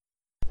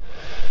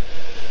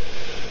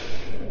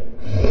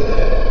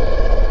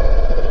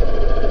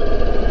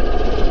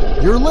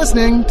You're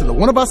listening to the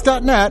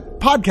oneofus.net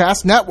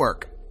podcast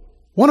network.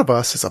 One of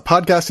Us is a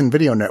podcast and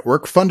video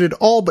network funded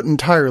all but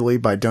entirely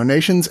by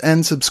donations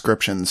and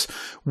subscriptions.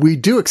 We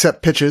do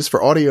accept pitches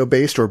for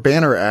audio-based or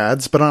banner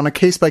ads, but on a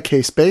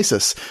case-by-case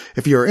basis.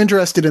 If you're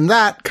interested in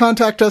that,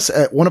 contact us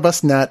at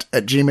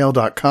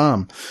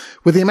oneofusnet@gmail.com.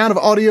 With the amount of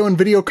audio and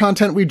video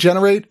content we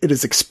generate, it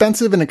is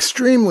expensive and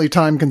extremely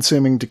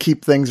time-consuming to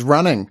keep things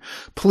running.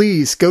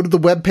 Please go to the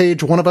webpage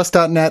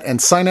oneofus.net and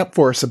sign up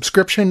for a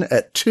subscription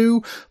at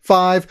 $2,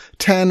 $5,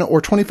 $10,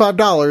 or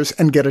 $25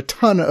 and get a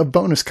ton of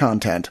bonus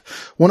content.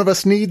 One of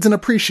Us needs and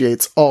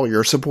appreciates all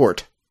your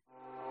support.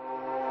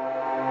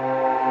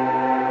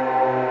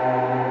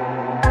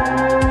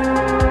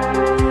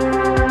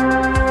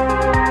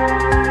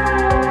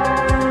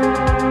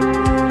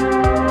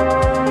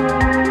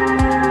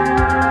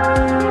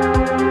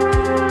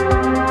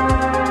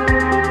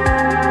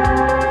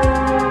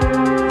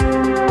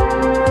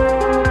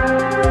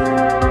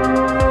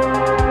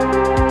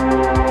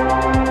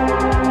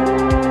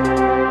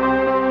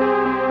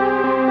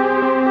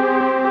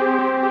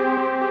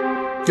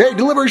 Okay,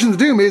 Deliberations of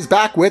Doom is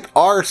back with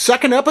our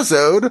second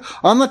episode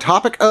on the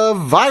topic of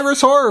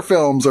virus horror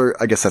films, or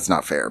I guess that's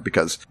not fair,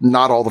 because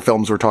not all the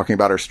films we're talking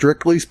about are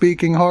strictly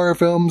speaking horror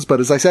films, but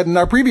as I said in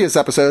our previous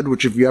episode,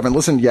 which if you haven't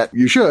listened yet,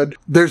 you should,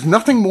 there's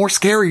nothing more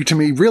scary to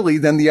me, really,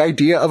 than the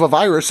idea of a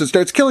virus that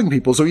starts killing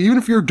people, so even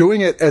if you're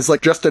doing it as,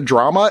 like, just a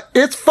drama,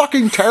 it's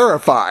fucking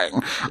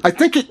terrifying. I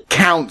think it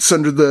counts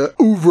under the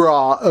oeuvre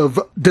of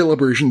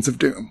Deliberations of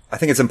Doom. I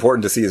think it's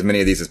important to see as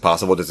many of these as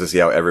possible just to see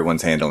how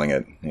everyone's handling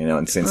it, you know,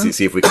 and see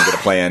if we can get a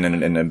plan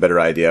and a better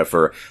idea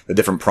for the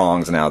different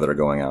prongs now that are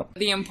going out.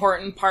 The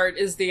important part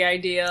is the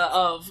idea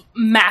of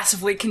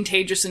massively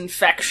contagious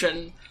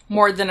infection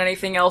more than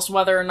anything else,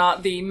 whether or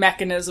not the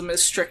mechanism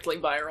is strictly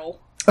viral.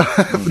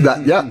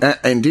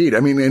 Indeed. I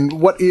mean, and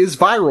what is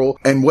viral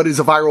and what is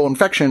a viral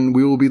infection,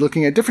 we will be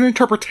looking at different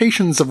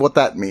interpretations of what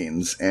that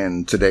means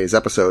in today's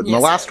episode. In the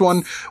last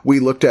one, we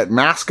looked at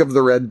Mask of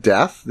the Red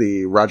Death,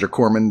 the Roger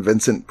Corman,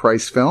 Vincent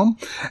Price film.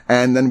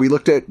 And then we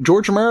looked at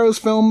George Romero's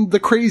film,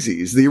 The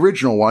Crazies, the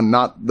original one,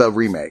 not the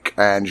remake.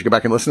 And you should go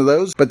back and listen to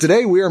those. But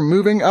today we are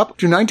moving up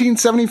to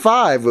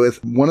 1975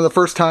 with one of the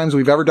first times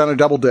we've ever done a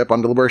double dip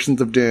on Deliberations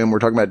of Doom. We're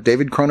talking about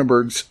David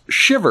Cronenberg's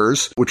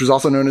Shivers, which was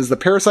also known as The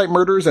Parasite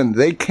Murders, and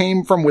They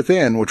Came From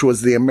Within, which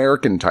was the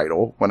American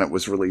title when it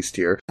was released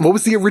here. What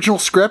was the original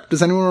script?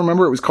 Does anyone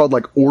remember? It was called,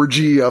 like,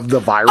 Orgy of the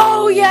Viral.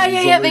 Oh,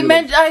 yeah. They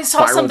meant, I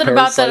saw something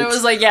about that. It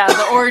was like,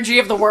 the Orgy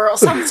of the World.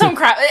 Some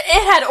crap.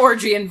 It had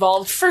orgy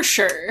involved, for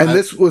sure. And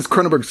this was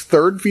Cronenberg's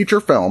third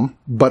feature film,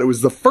 but it was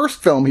the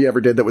first film he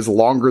ever did that was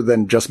longer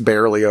than just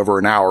barely over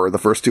an hour. The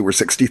first two were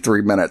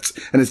 63 minutes.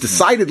 And it's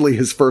decidedly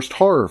his first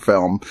horror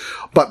film.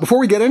 But before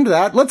we get into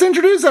that, let's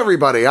introduce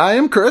everybody. I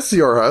am Chris,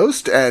 your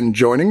host, and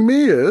joining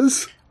me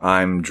is...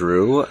 I'm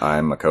Drew.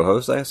 I'm a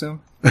co-host, I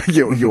assume?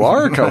 You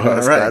are a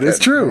co-host. Right, that is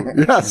true.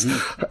 Yes.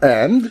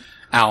 And...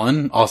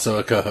 Alan, also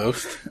a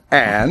co-host.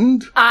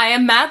 And... I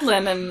am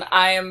Madeline, and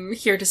I am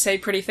here to say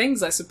pretty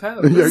things, I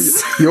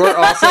suppose. You're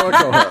also a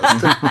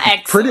co-host.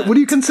 Excellent. What do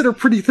you consider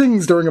pretty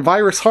things during a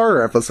virus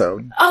horror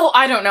episode? Oh,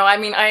 I don't know. I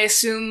mean, I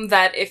assume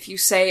that if you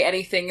say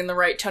anything in the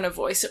right tone of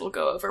voice, it will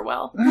go over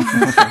well.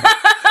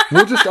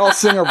 We'll just all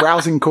sing a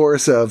rousing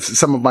chorus of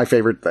some of my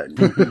favorite things.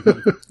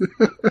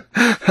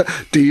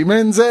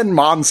 Demons and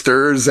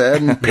monsters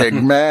and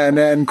pigmen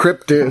and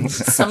cryptids.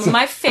 Some of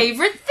my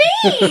favorite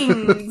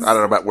things! I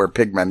don't know about where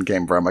pigmen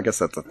came from. I guess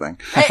that's a thing.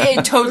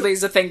 It totally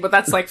is a thing, but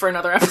that's like for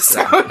another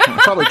episode.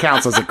 Probably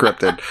counts as a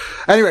cryptid.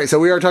 Anyway, so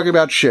we are talking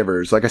about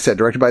Shivers. Like I said,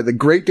 directed by the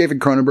great David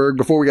Cronenberg.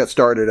 Before we got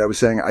started, I was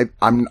saying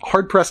I'm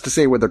hard-pressed to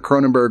say whether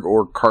Cronenberg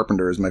or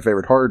Carpenter is my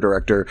favorite horror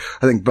director.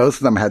 I think both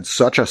of them had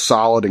such a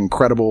solid,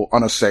 incredible,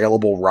 unassailable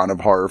run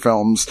of horror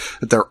films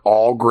that they're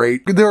all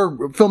great. There are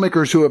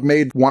filmmakers who have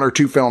made one or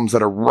two films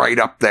that are right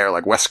up there,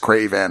 like Wes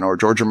Craven or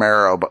George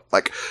Romero, but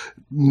like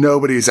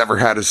nobody's ever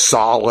had as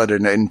solid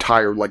an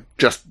entire, like,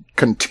 just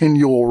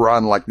continual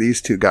run like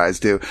these two guys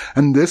do.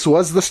 And this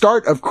was the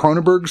start of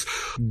Cronenberg's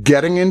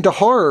getting into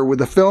horror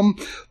with a film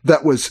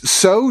that was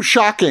so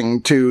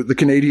shocking to the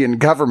Canadian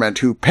government,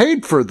 who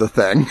paid for the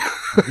thing,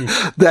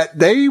 that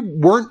they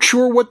weren't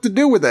sure what to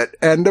do with it.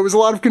 And there was a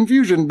lot of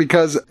confusion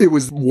because it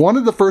was one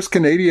of the first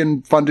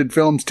Canadian funded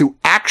films to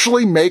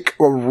actually make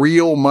a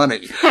real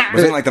money.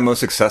 Was it like the most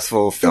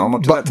successful film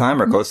up to that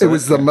time, or close to it? It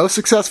was the most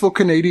successful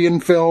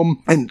Canadian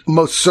film, and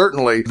most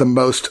certainly the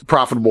most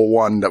profitable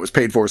one that was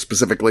paid for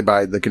specifically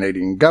by the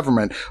Canadian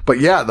government. But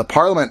yeah, the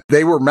Parliament,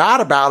 they were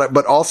mad about it,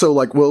 but also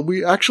like, well,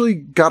 we actually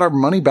got our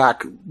money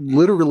back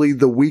literally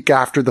the week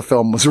after the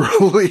film was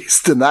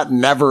released, and that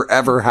never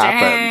ever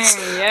happens.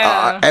 Dang,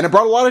 yeah. And it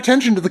brought a lot of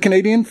attention to the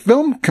Canadian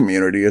film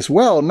community as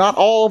well. Not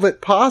all of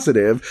it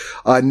positive.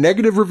 A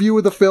negative review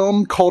of the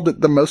film called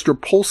it the most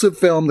repulsive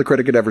film the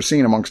critic had ever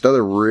seen, amongst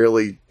other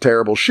really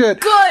terrible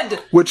shit. Good!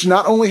 Which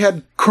not only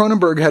had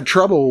Cronenberg had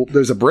trouble,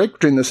 there's a break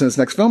between this and his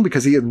next film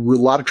because he had a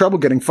lot of trouble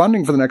getting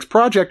funding for the next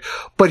project,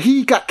 but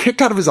he got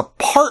kicked out of his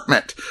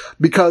apartment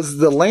because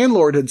the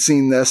landlord had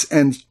seen this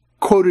and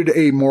quoted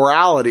a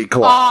morality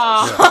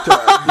clause.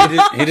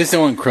 He just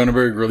didn't want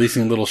Cronenberg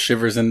releasing little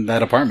shivers in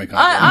that apartment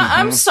complex.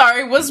 I'm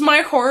sorry, was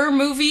my horror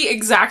movie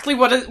exactly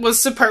what it was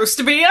supposed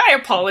to be? I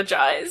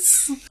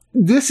apologize.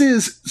 This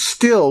is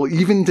still,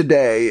 even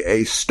today,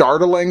 a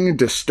startling,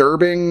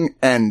 disturbing,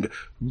 and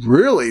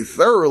really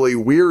thoroughly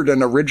weird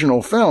and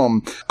original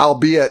film,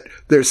 albeit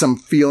there's some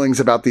feelings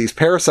about these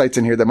parasites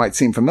in here that might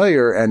seem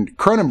familiar, and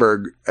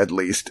Cronenberg, at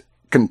least,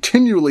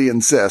 continually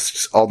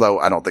insists, although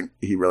I don't think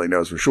he really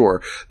knows for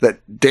sure, that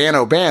Dan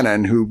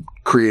O'Bannon, who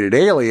created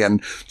Alien,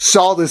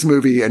 saw this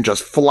movie and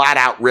just flat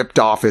out ripped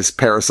off his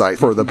Parasite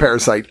for the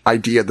Parasite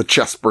idea, the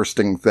chest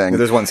bursting thing.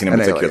 There's one scene in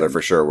particular Alien.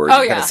 for sure where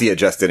you kind of see it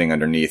just sitting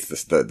underneath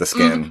the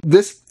skin.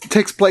 This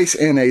takes place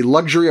in a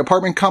luxury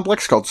apartment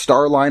complex called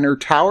Starliner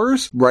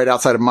Towers, right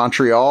outside of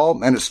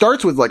Montreal. And it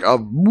starts with like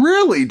a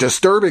really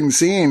disturbing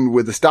scene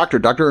with this doctor,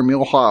 Dr.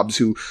 Emil Hobbs,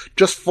 who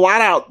just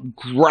flat out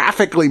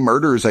graphically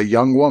murders a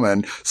young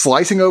woman,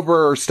 slicing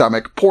over her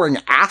stomach, pouring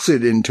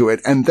acid into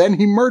it, and then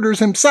he murders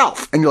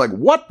himself. And you're like,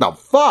 what the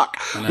fuck?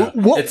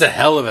 It's a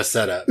hell of a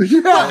setup.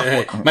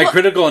 Yeah. My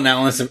critical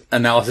analysis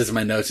of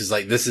my notes is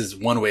like, this is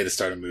one way to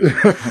start a movie.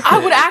 I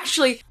would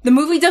actually, the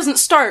movie doesn't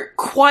start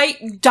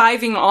quite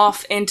diving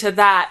off into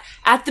that.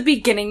 At the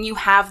beginning, you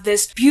have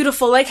this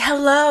beautiful, like,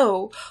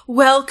 hello,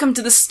 welcome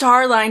to the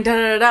Starline, da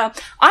da da.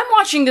 I'm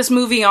watching this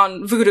movie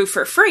on Vudu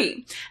for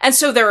free. And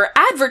so there are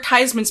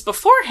advertisements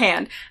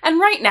beforehand. And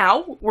right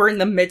now, we're in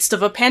the midst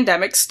of a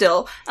pandemic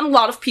still, and a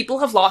lot of people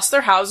have lost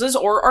their houses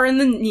or are in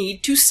the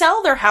need to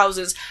sell their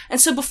houses. And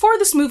so before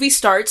this movie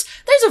starts,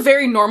 there's a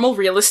very normal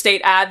real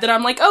estate ad that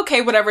I'm like,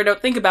 okay, whatever,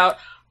 don't think about.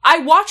 I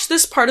watch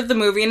this part of the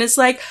movie and it's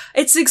like,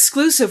 it's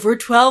exclusive. We're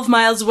 12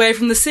 miles away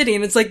from the city.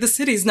 And it's like, the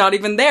city's not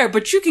even there,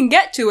 but you can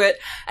get to it.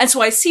 And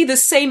so I see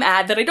this same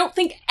ad that I don't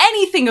think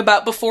anything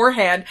about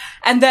beforehand.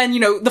 And then,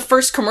 the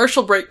first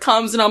commercial break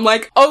comes and I'm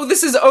like, oh,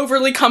 this is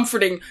overly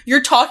comforting.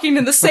 You're talking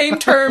in the same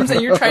terms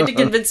and you're trying to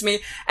convince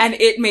me. And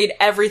it made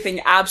everything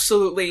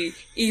absolutely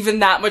even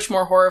that much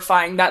more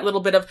horrifying. That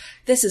little bit of,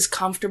 this is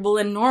comfortable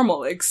and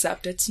normal,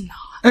 except it's not.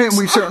 And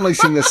we've certainly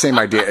seen this same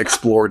idea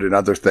explored in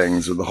other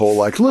things with the whole,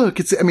 like, look,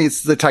 it's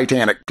the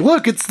Titanic.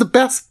 Look, it's the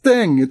best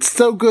thing. It's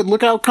so good.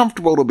 Look how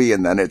comfortable it'll be.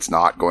 And then it's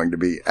not going to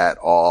be at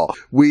all.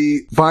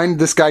 We find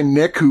this guy,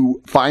 Nick,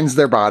 who finds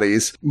their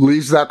bodies,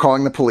 leaves without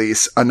calling the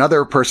police.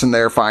 Another person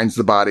there finds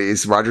the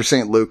bodies, Roger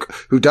St. Luke,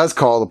 who does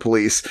call the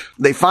police.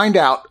 They find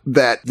out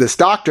that this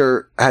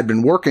doctor had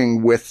been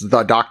working with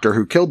the doctor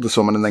who killed this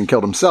woman and then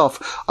killed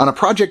himself on a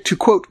project to,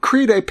 quote,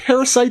 create a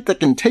parasite that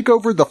can take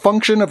over the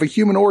function of a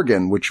human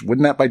organ, which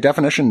wouldn't that by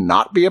definition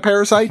not be a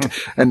parasite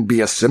and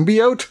be a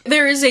symbiote?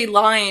 There is a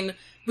line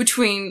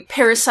between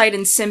parasite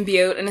and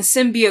symbiote, and a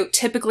symbiote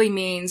typically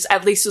means,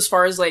 at least as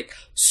far as like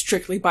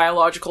strictly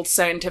biological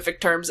scientific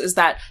terms, is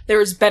that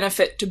there is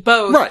benefit to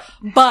both. Right.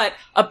 But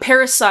a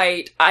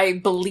parasite, I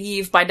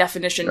believe by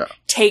definition,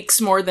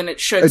 takes more than it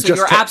should. So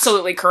you're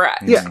absolutely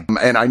correct. Yeah.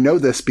 And I know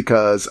this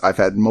because I've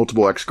had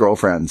multiple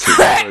ex-girlfriends who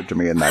referred to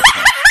me in that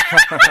term.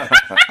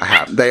 I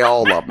have. They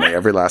all love me,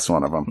 every last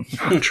one of them.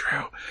 Not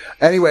true.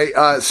 Anyway,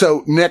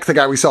 so Nick, the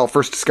guy we saw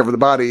first discover the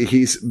body,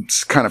 he's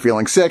kind of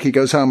feeling sick. He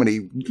goes home and he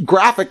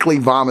graphically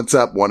vomits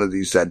up one of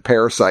these said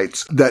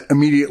parasites that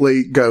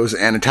immediately goes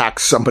and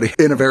attacks somebody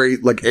in a very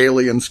like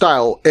alien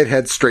style. It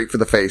heads straight for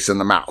the face and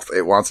the mouth.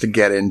 It wants to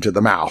get into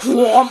the mouth.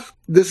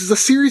 This is a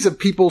series of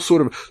people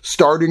sort of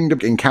starting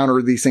to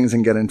encounter these things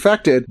and get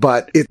infected,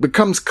 but it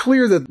becomes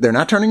clear that they're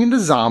not turning into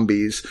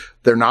zombies.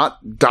 They're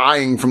not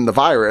dying from the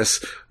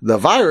virus. The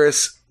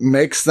virus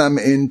makes them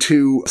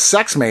into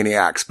sex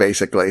maniacs,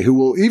 basically, who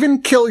will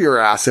even kill your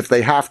ass if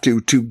they have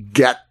to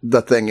get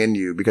the thing in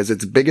you, because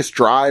its biggest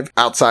drive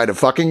outside of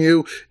fucking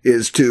you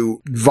is to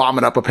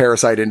vomit up a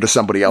parasite into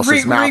somebody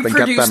else's mouth and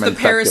get them infected reproduce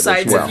the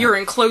parasites. as well. If you're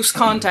in close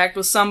contact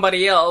with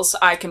somebody else,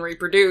 I can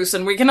reproduce,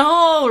 and we can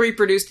all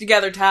reproduce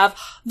together to have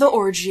the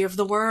orgy of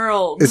the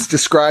world. It's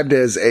described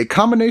as a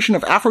combination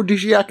of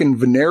aphrodisiac and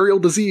venereal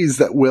disease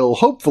that will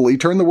hopefully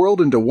turn the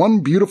world into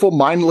one beautiful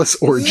mindless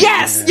orgy.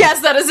 Yes,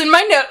 that is in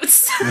my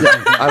notes.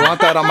 I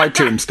want that on my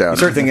tombstone. I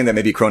started thinking that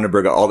maybe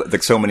Cronenberg,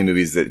 like so many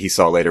movies that he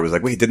saw later, was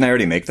like, wait, didn't I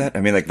already make that?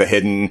 I mean, like The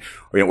Hidden,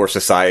 or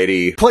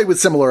Society. Play with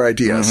similar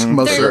ideas,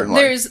 most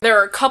certainly. There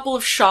are a couple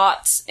of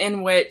shots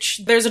in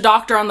which there's a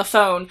doctor on the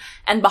phone,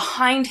 and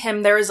behind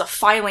him there is a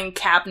filing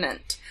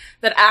cabinet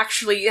that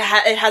actually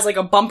it has like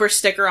a bumper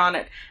sticker on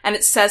it, and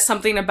it says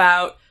something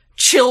about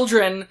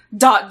children, ...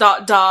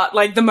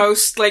 like the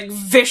most like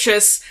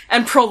vicious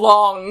and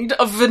prolonged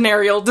of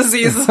venereal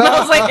diseases. And I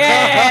was like,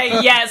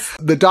 hey, yes.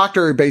 The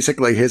doctor,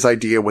 basically, his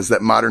idea was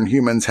that modern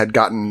humans had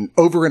gotten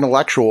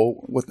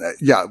over-intellectual with,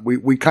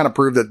 we kind of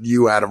proved that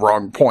you had a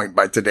wrong point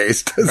by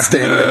today's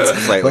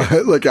standards.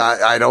 Like,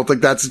 I don't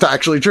think that's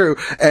actually true.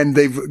 And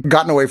they've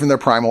gotten away from their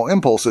primal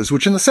impulses,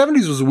 which in the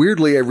 70s was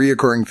weirdly a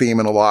reoccurring theme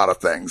in a lot of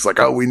things. Like,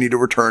 we need to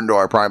return to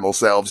our primal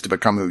selves to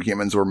become who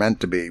humans were meant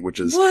to be, which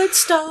is...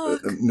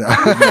 Woodstock.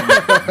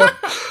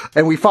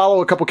 And we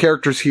follow a couple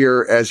characters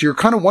here as you're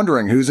kind of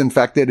wondering who's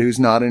infected, who's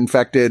not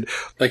infected.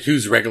 Like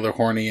who's regular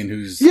horny and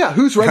who's... Yeah,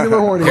 who's regular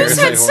horny? Who's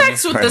had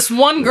sex with this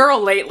one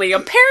girl lately?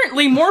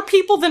 Apparently more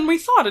people than we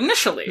thought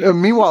initially.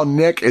 Meanwhile,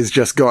 Nick is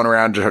just going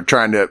around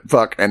trying to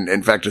fuck and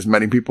infect as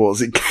many people as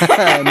he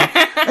can.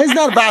 And he's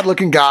not a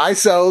bad-looking guy,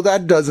 so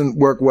that doesn't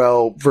work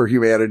well for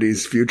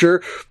humanity's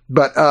future.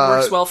 But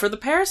works well for the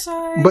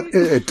parasite. But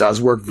it does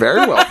work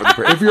very well for the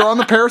parasite. If you're on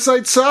the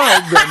parasite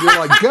side, then you're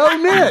like, go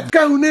Nick,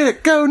 go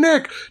Nick, go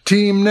Nick,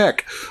 Team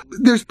Nick.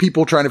 There's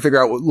people trying to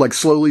figure out, like,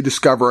 slowly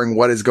discovering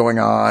what is going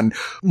on,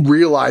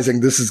 realizing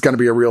this is going to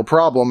be a real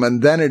problem,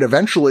 and then it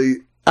eventually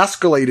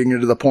escalating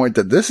into the point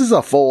that this is a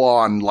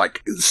full-on,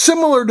 like,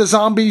 similar to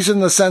zombies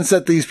in the sense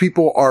that these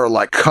people are,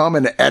 like,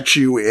 coming at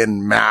you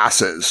in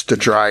masses to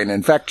try and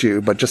infect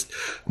you, but just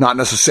not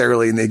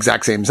necessarily in the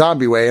exact same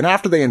zombie way. And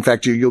after they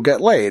infect you, you'll get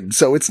laid.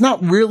 So it's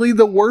not really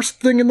the worst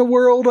thing in the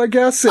world, I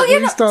guess, at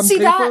least on See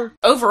paper.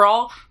 That?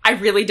 Overall, I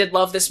really did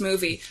love this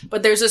movie,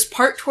 but there's this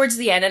part towards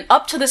the end, and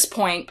up to this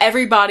point,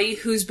 everybody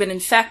who's been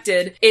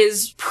infected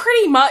is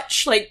pretty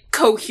much, like,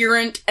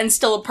 coherent and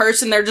still a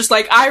person. They're just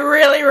like, I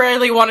really,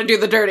 really want to do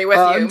the dirty with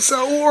you. I'm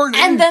so horny.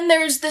 And then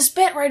there's this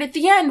bit right at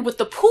the end with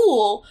the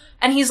pool,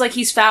 and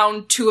he's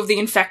found 2 of the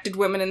infected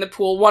women in the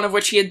pool, one of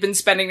which he had been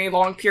spending a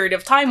long period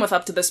of time with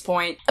up to this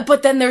point.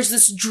 But then there's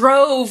this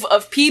drove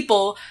of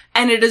people,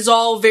 and it is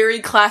all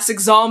very classic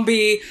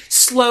zombie,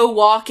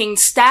 slow-walking,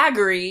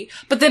 staggery.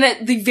 But then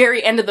at the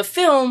very end of the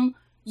film,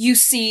 you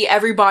see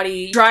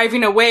everybody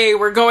driving away.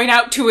 We're going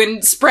out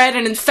to spread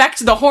and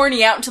infect the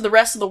horny out into the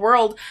rest of the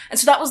world. And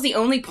so that was the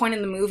only point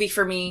in the movie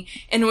for me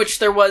in which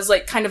there was,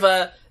 like, kind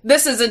of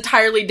this is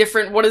entirely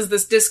different. What is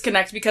this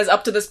disconnect? Because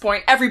up to this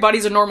point,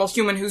 everybody's a normal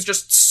human who's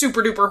just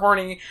super duper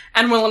horny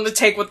and willing to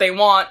take what they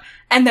want.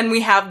 And then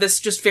we have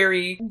this just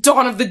very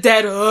Dawn of the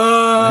Dead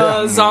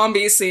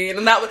zombie scene.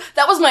 And that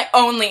was my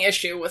only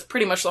issue with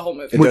pretty much the whole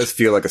movie. It does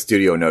feel like a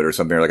studio note or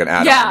something, or like an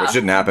add-on, which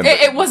didn't happen.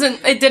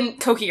 It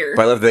didn't cohere.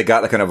 But I love they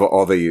got kind of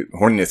all the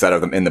horniness out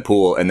of them in the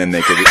pool, and then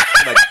they could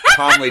like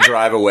calmly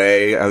drive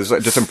away. I was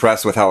just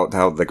impressed with how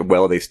like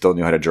well they still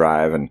knew how to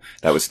drive, and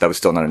that was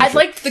still not an issue. I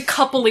liked the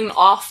coupling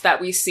off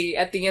that we see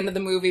at the end of the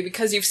movie,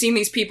 because you've seen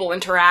these people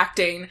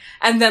interacting,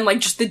 and then like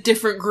just the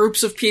different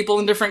groups of people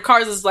in different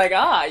cars is like,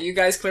 you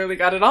guys clearly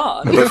got it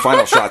on. Those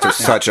final shots are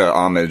such a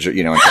homage,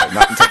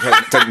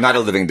 to not a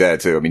Living Dead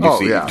too. I mean, you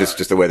see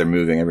just the way they're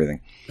moving,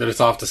 everything. They're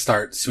just off to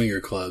start swinger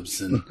clubs.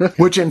 And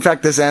Which, in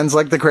fact, this ends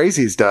like The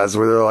Crazies does,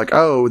 where they're like,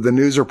 the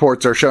news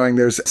reports are showing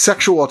there's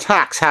sexual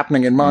attacks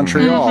happening in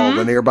Montreal,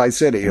 the nearby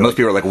city. Most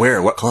people are like,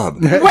 where? What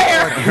club?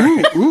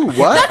 Where? Ooh,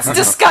 what? That's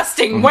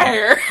disgusting.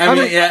 Where? I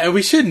mean, yeah, and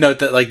we should note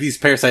that, like, these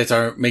parasites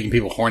are making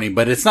people horny,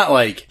 but it's not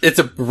like, it's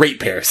a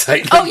rape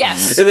parasite. Oh,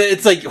 yes.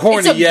 It's like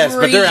horny, It's a yes,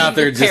 but they're out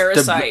there just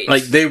parasite.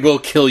 like, they will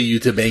kill you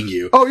to bang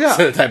you. Oh, yeah.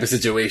 Sort of type of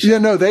situation. Yeah,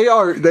 no, they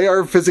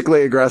are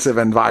physically aggressive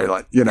and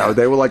violent. You know,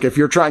 they will, like, if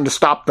you're trying to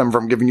stop them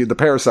from giving you the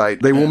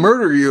parasite, they will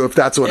murder you if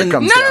that's what it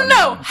comes down to.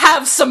 No,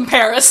 have some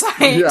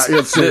parasite. Yeah,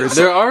 it's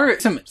seriously. There are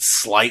some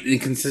slight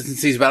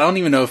inconsistencies, but I don't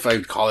even know if I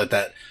would call it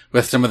that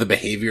with some of the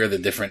behavior of the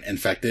different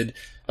infected.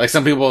 Like,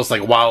 some people it's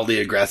like wildly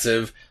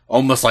aggressive,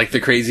 almost like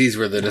the Crazies,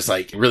 where they're just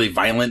like really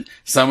violent.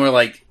 Some are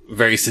like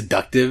very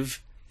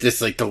seductive,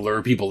 just like to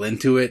lure people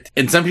into it.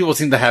 And some people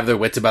seem to have their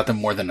wits about them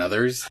more than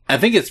others. I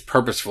think it's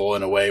purposeful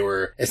in a way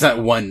where it's not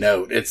one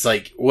note. It's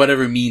like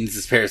whatever means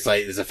this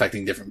parasite is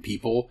affecting different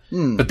people,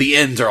 but the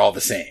ends are all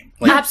the same.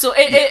 Like,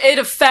 Absolutely. It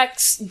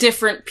affects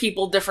different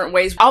people different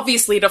ways.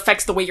 Obviously, it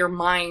affects the way your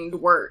mind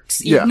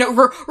works. Yeah.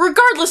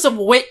 Regardless of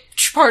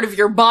which part of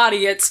your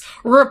body it's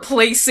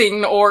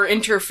replacing or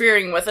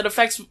interfering with, it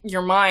affects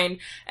your mind.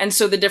 And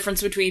so the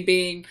difference between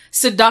being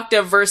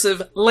seductive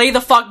versus lay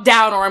the fuck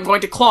down or I'm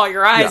going to claw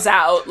your eyes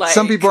out. Like,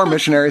 some people are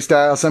missionary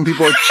style. Some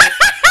people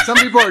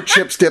are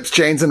chips, dips,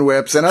 chains, and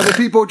whips, and other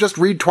people just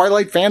read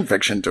Twilight fan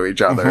fiction to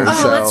each other.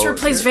 Oh, let's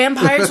replace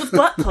vampires with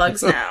butt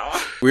plugs now.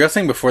 we were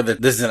saying before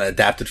that this is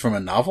adapted from a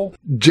novel.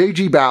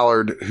 J.G.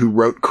 Ballard, who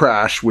wrote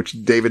Crash,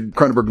 which David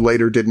Cronenberg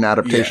later did an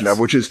adaptation of,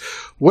 which is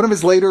one of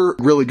his later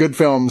really good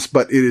films,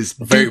 but it is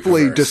Very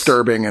deeply perverse.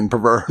 disturbing and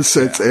perverse.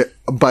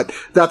 But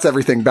that's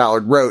everything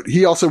Ballard wrote.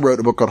 He also wrote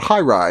a book called High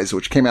Rise,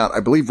 which came out,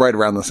 I believe, right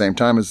around the same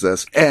time as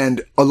this.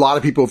 And a lot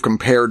of people have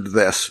compared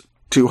this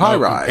to High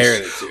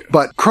Rise.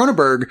 But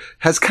Cronenberg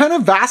has kind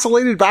of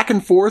vacillated back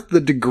and forth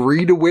the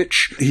degree to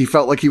which he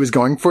felt like he was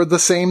going for the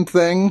same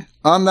thing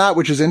on that,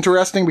 which is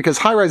interesting because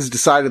High Rise is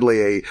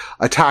decidedly a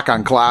attack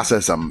on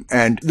classism.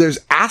 And there's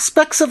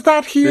aspects of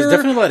that here. There's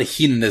definitely a lot of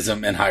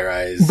hedonism in High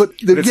Rise. But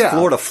it's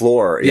floor to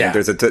floor. Yeah.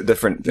 There's a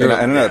different, I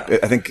don't know.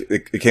 I think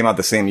it came out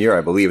the same year,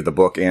 I believe, the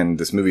book and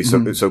this movie.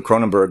 So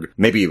Cronenberg,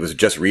 maybe he was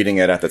just reading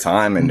it at the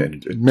time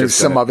and maybe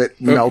some of it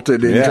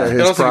melted into his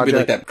it also project. could be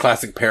like that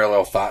classic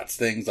parallel thoughts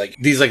things, like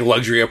these like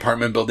luxury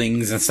apartment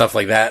buildings and stuff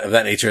like that of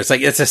that nature. It's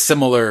like, it's a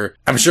similar,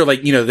 I'm sure,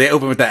 like, you know, they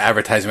open with that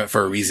advertisement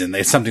for a reason.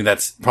 It's something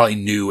that's probably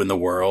new in the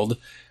world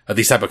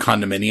these type of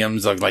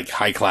condominiums of like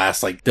high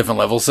class, like different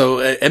levels. So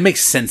it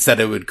makes sense that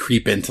it would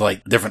creep into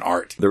like different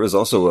art. There was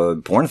also a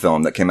porn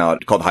film that came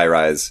out called High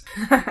Rise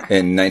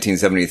in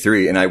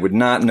 1973, and I would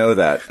not know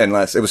that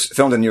unless it was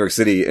filmed in New York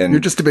City. And You're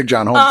just a big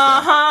John Holmes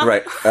fan.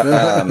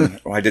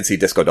 right. Well, I did see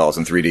Disco Dolls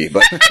in 3D,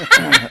 but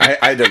I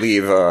had to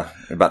leave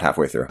about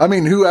halfway through. I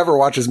mean, whoever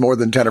watches more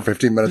than 10 or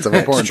 15 minutes of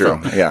a porn It's true.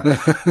 film? Yeah.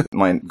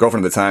 My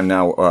girlfriend at the time,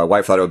 now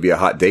wife, thought it would be a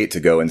hot date to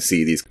go and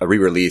see a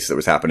re-release that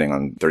was happening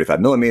on 35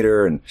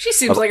 millimeter. And She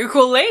seems like a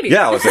cool lady.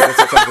 yeah, I was like,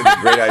 that sounds like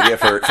a great idea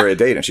for a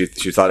date. And she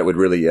thought it would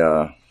really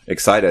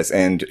excite us.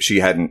 And she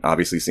hadn't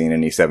obviously seen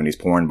any 70s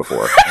porn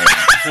before.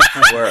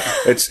 Where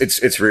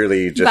it's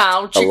really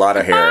just a lot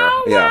of hair.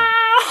 Yeah.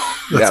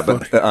 Yeah,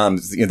 but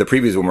the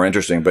previews were more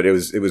interesting, but it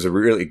was a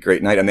really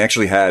great night. And they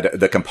actually had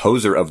the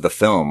composer of the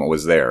film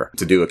was there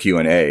to do a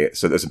Q&A.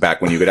 So this is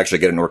back when you could actually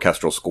get an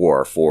orchestral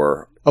score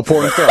for A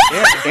porn film.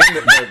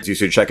 and you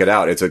should check it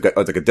out. It's like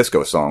a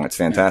disco song. It's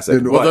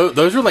fantastic. Well,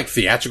 those were like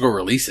theatrical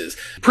releases.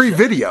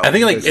 Pre-video. I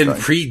think like in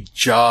basically.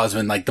 pre-Jaws,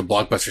 when like the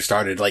blockbuster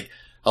started, like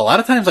a lot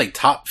of times like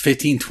top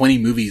 15, 20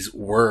 movies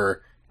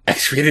were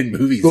X-rated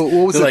movies Well,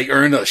 what was that it? like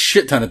earned a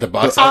shit ton at the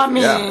box I office.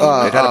 mean,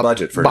 Yeah, it had a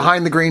budget for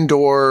Behind the Green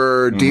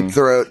Door, Deep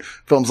Throat,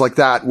 films like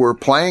that were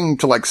playing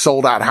to like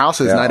sold out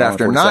houses Yeah, night on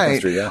after 42nd night.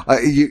 Street, yeah.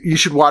 You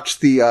should watch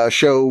the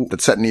show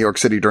that's set in New York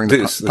City during the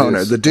Deuce,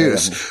 Poner, The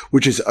Deuce, Yeah.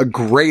 which is a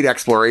great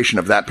exploration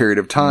of that period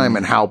of time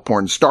and how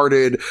porn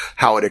started,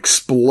 how it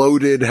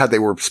exploded, how they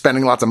were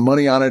spending lots of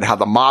money on it, how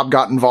the mob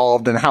got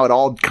involved, and how it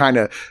all kind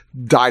of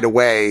died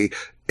away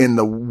in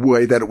the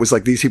way that it was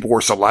like these people were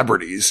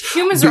celebrities.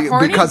 Humans are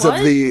horny? because What?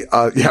 of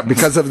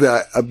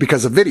the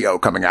because of video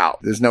coming out.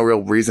 There's no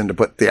real reason to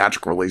put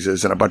theatrical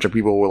releases, and a bunch of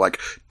people were like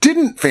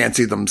didn't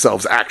fancy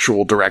themselves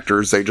actual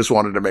directors. They just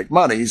wanted to make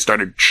money.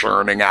 Started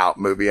churning out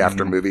movie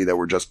after movie that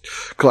were just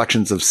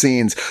collections of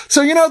scenes.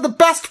 So the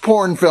best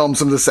porn films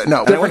from the set. No, I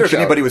wonder if different show.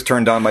 anybody was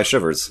turned on by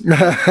Shivers.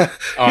 Oh,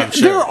 I'm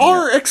sure. There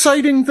are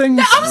exciting things.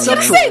 I was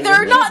gonna say there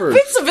are not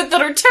bits of it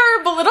that are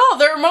terrible at all.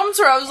 There are moments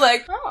where I was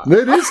like, oh.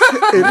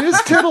 It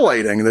is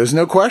titillating. There's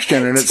no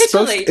question, and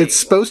Titillating. it's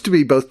supposed to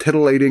be both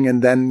titillating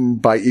and then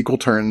by equal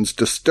turns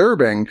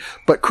disturbing.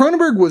 But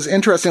Cronenberg was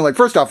interesting. Like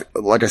first off,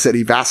 like I said,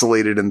 he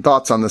vacillated in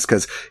thoughts on this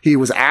because he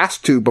was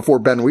asked to before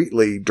Ben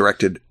Wheatley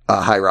directed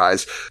High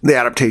Rise, the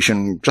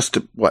adaptation just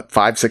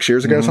 5-6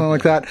 years ago, something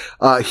like that.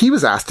 He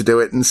was asked to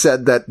do it and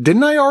said that,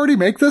 didn't I already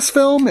make this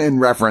film, in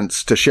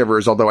reference to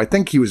Shivers, although I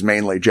think he was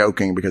mainly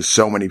joking because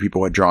so many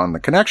people had drawn the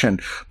connection.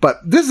 But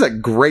this is a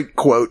great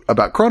quote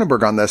about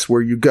Cronenberg on this,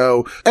 where you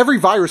go, every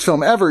virus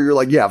film ever, you're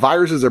like, yeah,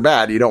 viruses are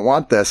bad, you don't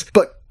want this.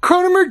 But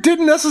Cronenberg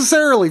didn't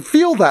necessarily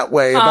feel that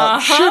way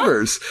about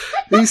Shivers.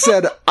 He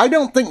said, I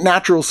don't think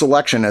natural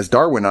selection, as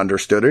Darwin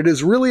understood it,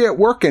 is really at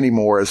work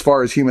anymore as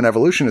far as human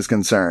evolution is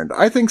concerned.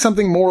 I think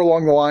something more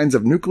along the lines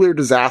of nuclear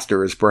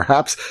disaster is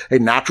perhaps a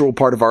natural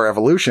part of our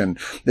evolution.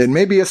 It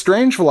may be a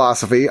strange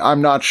philosophy,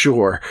 I'm not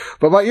sure.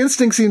 But my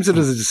instinct seems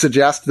to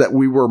suggest that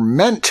we were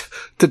meant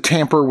to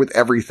tamper with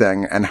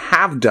everything and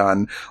have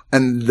done,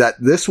 and that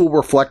this will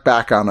reflect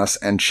back on us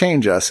and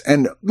change us.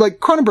 And like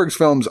Cronenberg's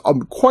films,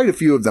 quite a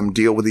few of them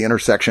deal with the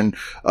intersection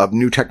of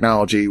new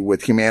technology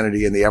with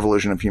humanity and the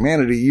evolution of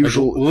humanity.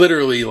 Usually,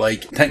 Literally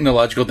like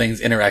technological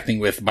things interacting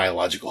with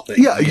biological things.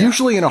 yeah,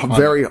 usually in a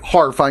very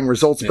horrifying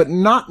results, but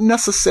not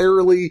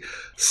necessarily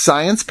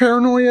science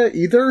paranoia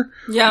either.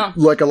 Yeah.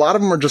 Like a lot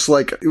of them are just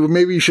like,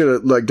 maybe you should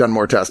have like done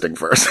more testing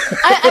first.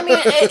 I mean,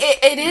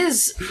 it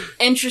is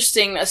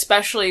interesting,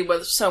 especially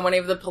with so many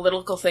of the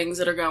political things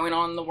that are going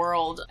on in the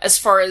world as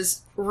far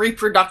as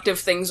reproductive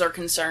things are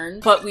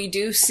concerned. But we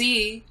do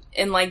see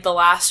in like the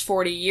last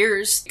 40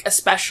 years,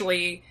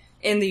 especially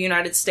in the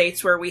United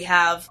States, where we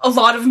have a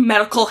lot of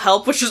medical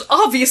help, which is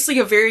obviously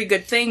a very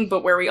good thing,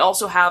 but where we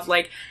also have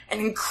like an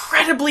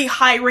incredibly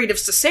high rate of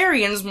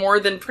cesareans, more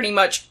than pretty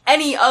much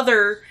any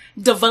other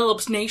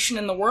developed nation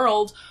in the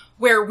world,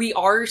 where we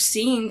are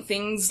seeing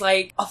things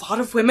like a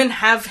lot of women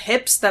have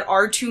hips that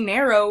are too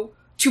narrow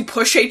to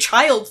push a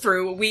child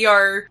through. We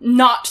are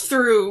not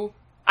through,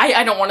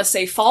 I don't want to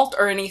say fault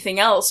or anything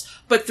else,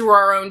 but through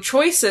our own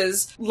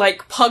choices,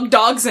 like pug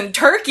dogs and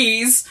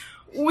turkeys,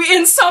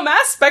 in some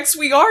aspects,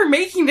 we are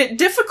making it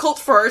difficult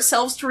for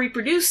ourselves to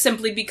reproduce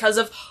simply because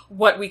of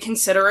what we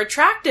consider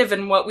attractive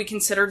and what we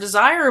consider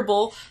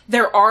desirable.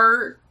 There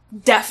are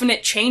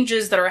definite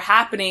changes that are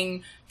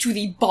happening to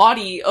the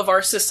body of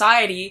our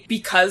society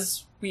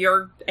because we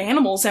are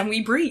animals and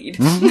we breed.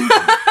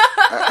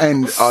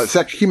 And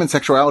human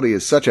sexuality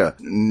is such a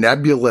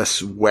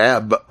nebulous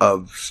web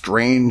of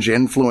strange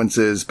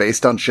influences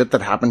based on shit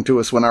that happened to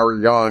us when I were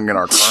young in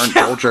our current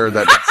culture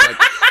that it's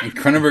like, And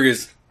Cronenberg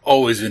has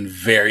always been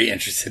very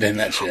interested in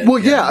that shit. well,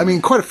 yeah, I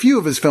mean, quite a few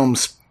of his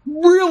films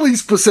really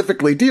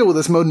specifically deal with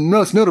this,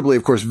 most notably,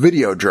 of course,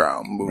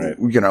 Videodrome,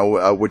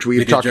 Right. which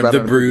we've talked about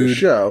The on Brood. the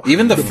show.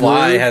 Even The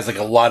Fly Brood. has like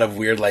a lot of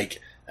weird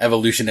like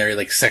evolutionary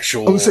like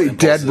sexual I would say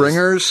impulses. Dead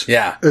Ringers.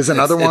 Yeah. Is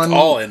another It's one.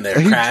 all in there.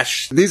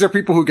 Crash. These are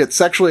people who get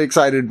sexually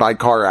excited by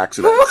car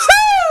accidents.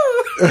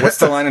 What's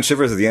the line in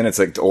Shivers at the end? It's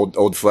like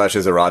old flesh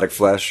is erotic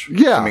flesh.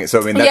 Yeah. That's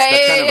kind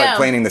of like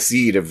planting the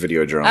seed of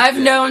Videodrome. I've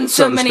known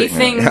so many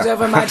things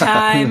over my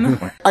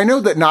time. I know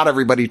that not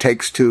everybody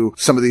takes to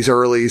some of these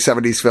early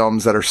 70s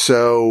films that are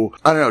so,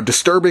 I don't know,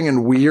 disturbing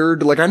and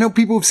weird. Like, I know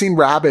people who've seen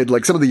Rabid,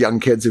 like some of the young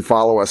kids who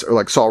follow us are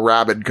like saw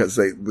Rabid because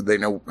they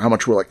know how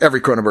much we're like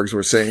every Cronenberg's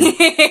we're seeing.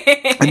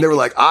 And they were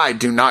like, I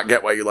do not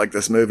get why you like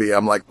this movie.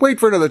 I'm like, wait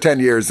for another 10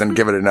 years and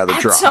give it another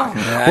try.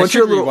 Yeah, once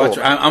you're a little old.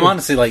 I'm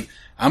honestly like,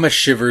 I'm a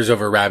Shivers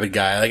over Rabid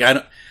guy.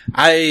 Like,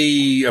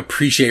 I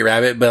appreciate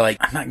Rabid, but like,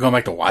 I'm not going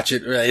back to watch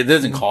it. It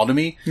doesn't call to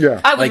me.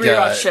 Yeah. I would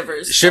rewatch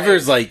Shivers.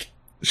 Shivers, like,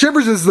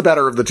 Shivers is the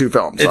better of the two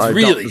films. It's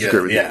really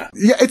good. Yeah,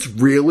 it's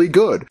really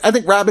good. I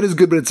think Rabid is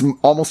good, but it's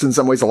almost in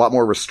some ways a lot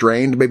more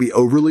restrained, maybe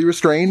overly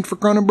restrained for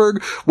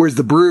Cronenberg. Whereas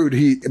The Brood,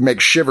 he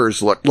makes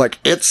Shivers look like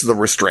it's the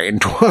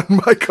restrained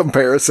one by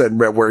comparison,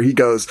 where he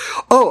goes,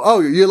 "Oh,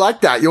 you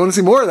like that? You want to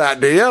see more of that,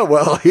 do you?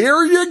 Well,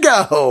 here you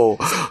go."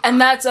 And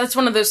that's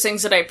one of those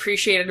things that I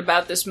appreciated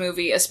about this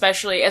movie,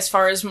 especially as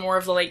far as more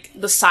of like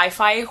the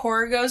sci-fi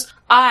horror goes.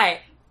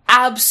 I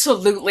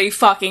absolutely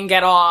fucking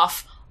get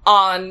off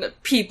on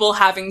people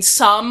having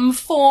some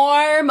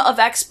form of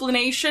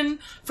explanation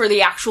for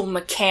the actual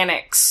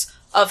mechanics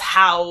of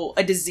how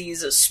a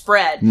disease is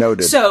spread.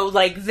 Noted. So,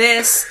 like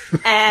this,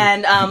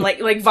 and,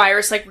 like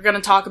Virus, like we're gonna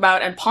talk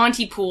about, and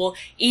Pontypool,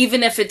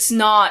 even if it's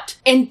not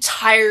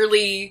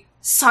entirely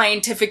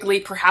scientifically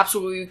perhaps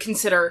what we would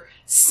consider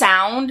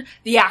sound,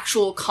 the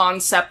actual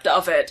concept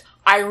of it,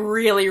 I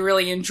really,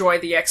 really enjoy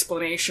the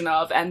explanation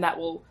of, and that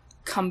will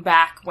come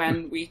back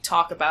when we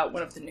talk about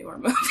one of the newer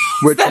movies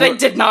I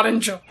did not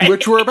enjoy.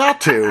 Which we're about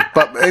to.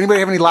 But anybody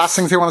have any last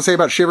things they want to say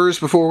about Shivers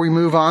before we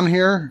move on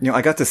here? You know,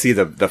 I got to see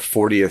the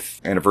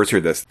 40th anniversary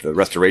of this, the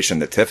restoration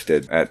that TIFF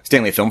did at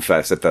Stanley Film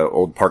Fest at the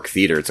Old Park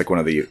Theater. It's like one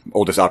of the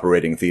oldest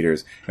operating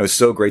theaters. It was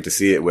so great to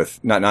see it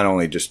with not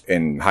only just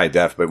in high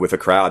def, but with a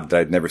crowd that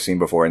I'd never seen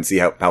before and see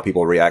how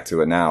people react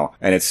to it now.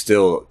 And it's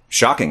still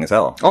shocking as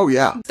hell. Oh,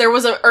 yeah. There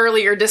was an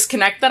earlier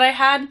disconnect that I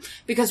had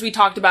because we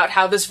talked about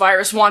how this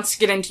virus wants to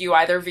get into you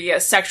either via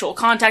sexual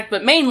contact,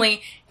 but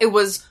mainly it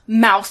was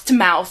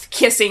mouth-to-mouth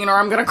kissing or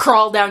I'm gonna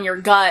crawl down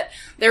your gut.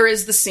 There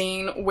is the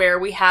scene where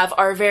we have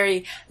our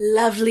very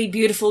lovely,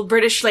 beautiful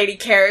British lady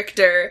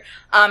character,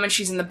 and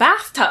she's in the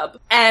bathtub,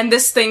 and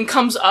this thing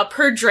comes up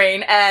her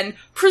drain and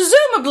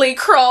presumably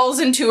crawls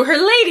into her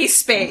lady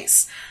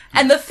space.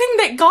 And the thing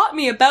that got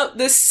me about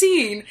this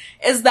scene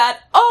is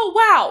that, oh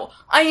wow,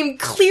 I am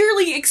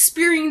clearly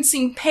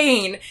experiencing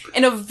pain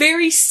in a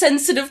very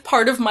sensitive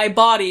part of my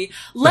body.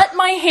 Let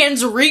my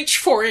hands reach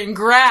for and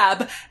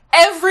grab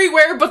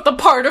everywhere but the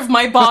part of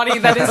my body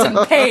that is in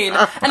pain.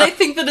 And I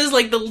think that is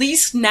like the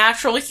least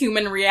natural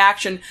human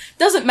reaction.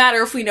 Doesn't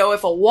matter if we know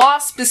if a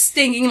wasp is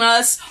stinging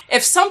us,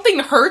 if something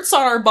hurts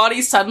on our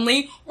body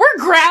suddenly, we're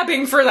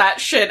grabbing for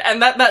that shit.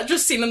 And that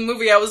just scene in the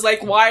movie, I was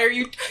like, why are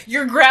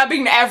you're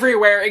grabbing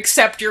everywhere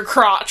except your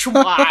crotch.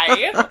 Why?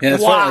 Yeah,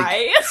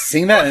 why? Like,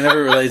 seeing that, I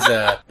never realized,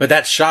 but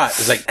that shot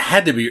is like,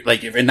 had to be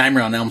like in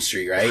Nightmare on Elm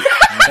Street, right?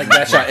 Like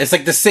that shot, it's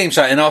like the same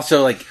shot. And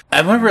also like, I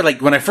remember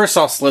like when I first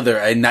saw Slither,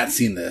 I had not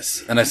seen this.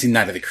 And I've seen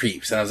Night of the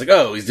Creeps. And I was like,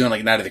 oh, he's doing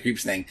like Night of the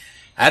Creeps thing.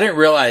 I didn't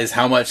realize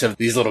how much of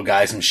these little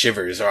guys from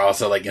Shivers are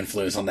also like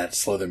influenced on that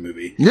Slither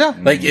movie. Yeah.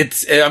 Like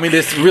it's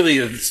really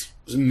a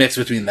mix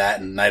between that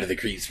and Night of the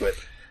Creeps, but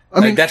I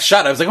mean, that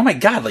shot, I was like, oh my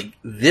god, like,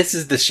 this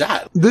is the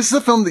shot. This is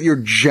a film that your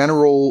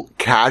general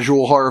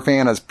casual horror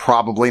fan has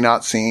probably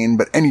not seen,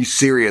 but any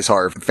serious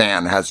horror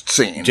fan has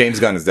seen. James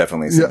Gunn has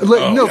definitely seen it.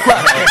 No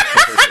question.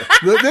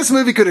 This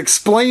movie could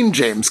explain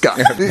James Gunn,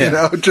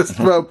 just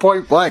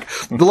point blank.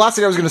 The last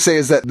thing I was going to say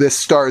is that this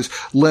stars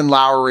Lynn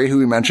Lowry, who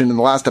we mentioned in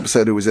the last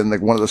episode, who was in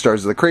one of the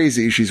stars of The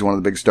Crazy. She's one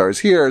of the big stars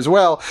here as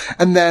well.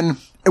 And then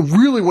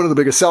really one of the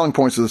biggest selling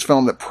points of this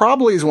film that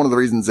probably is one of the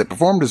reasons it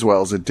performed as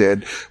well as it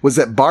did was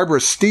that Barbara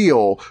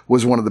Steele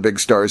was one of the big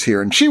stars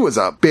here, and she was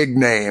a big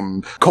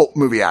name cult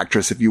movie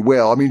actress, if you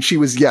will. I mean, she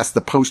was, yes, the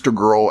poster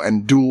girl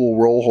and dual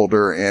role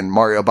holder in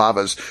Mario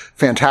Bava's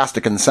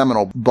fantastic and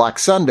seminal Black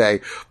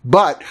Sunday,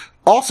 but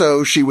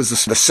also, she was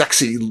the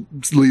sexy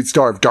lead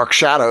star of Dark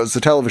Shadows,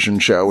 the television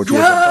show, which was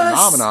a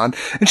phenomenon.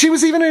 And she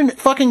was even in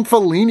fucking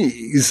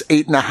Fellini's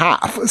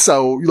 8.5.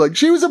 So, like,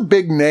 she was a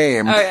big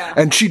name. Oh, yeah.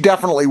 And she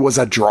definitely was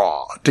a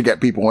draw to get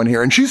people in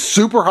here. And she's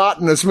super hot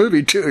in this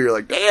movie, too. You're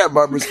like, damn,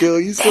 Barbara Steele,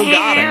 you still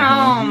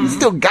got it. You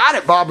still got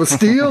it, Barbara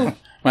Steele.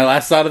 My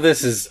last thought of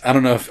this is, I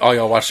don't know if all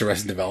y'all watched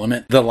Arrested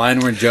Development. The line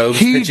where Job's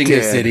pitching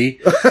his city.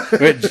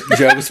 Where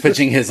Job's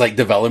pitching his, like,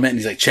 development, and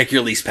he's like, check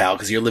your lease, pal,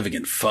 because you're living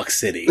in Fuck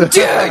City. Dude,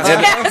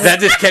 yes. That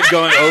just kept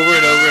going over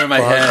and over in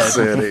my head.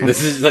 City.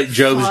 This is like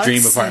Job's Fuck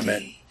dream City.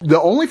 apartment. The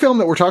only film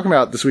that we're talking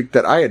about this week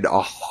that I had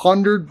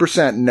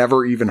 100%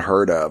 never even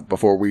heard of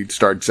before we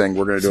started saying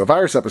we're going to do a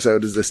virus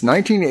episode is this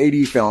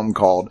 1980 film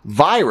called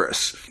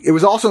Virus. It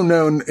was also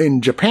known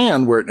in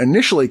Japan, where it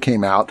initially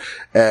came out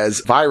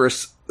as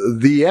Virus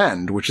The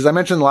End, which, as I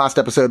mentioned in the last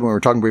episode when we were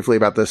talking briefly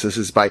about this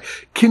is by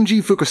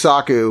Kinji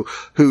Fukasaku,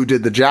 who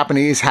did the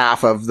Japanese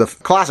half of the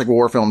classic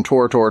war film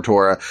Tora Tora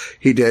Tora.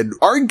 He did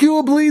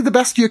arguably the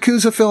best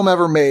Yakuza film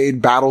ever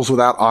made, Battles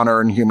Without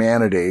Honor and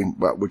Humanity,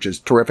 which is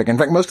terrific. In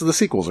fact, most of the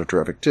sequels are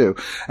terrific too.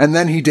 And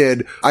then he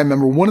did, I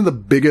remember, one of the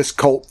biggest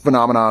cult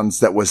phenomenons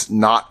that was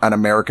not an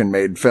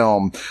American-made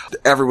film.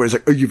 Everybody's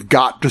like, oh, you've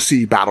got to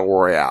see Battle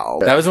Royale.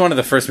 That was one of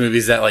the first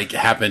movies that like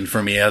happened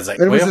for me. I was like,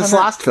 and it was his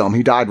last film.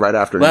 He died right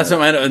after. Last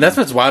film, I know, and that's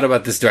what's wild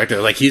about this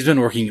director. Like, he's been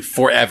working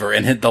forever,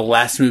 and the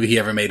last movie he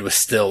ever made was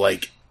still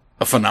like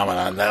a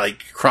phenomenon that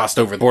like crossed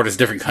over borders,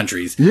 different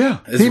countries.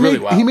 Yeah. It's really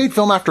wild. He made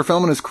film after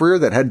film in his career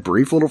that had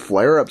brief little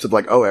flare-ups of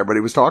like, oh,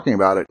 everybody was talking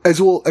about it.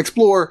 As we'll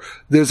explore,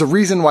 there's a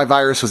reason why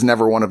Virus was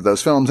never one of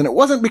those films, and it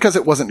wasn't because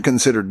it wasn't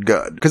considered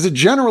good, because it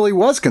generally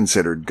was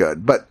considered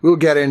good, but we'll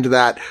get into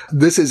that.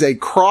 This is a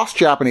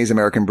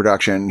cross-Japanese-American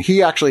production.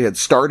 He actually had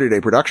started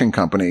a production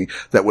company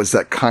that was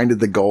that kind of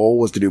the goal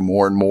was to do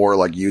more and more,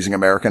 like using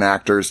American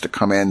actors to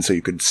come in so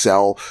you could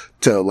sell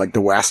to like the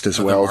West as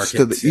well as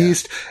to the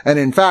East. And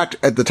in fact,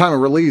 at the time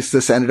of release,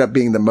 this ended up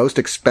being the most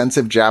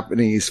expensive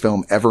Japanese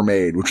film ever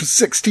made, which was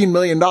 $16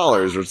 million,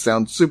 which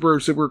sounds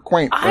super, super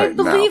quaint. I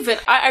believe it.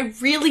 I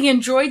really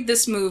enjoyed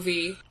this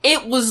movie.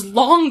 It was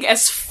long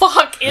as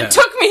fuck. It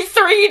took me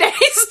 3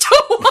 days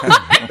to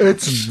watch.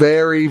 It's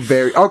very,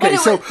 very... Okay,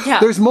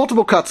 there's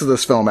multiple cuts of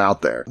this film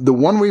out there. The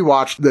one we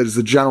watched, that is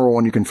the general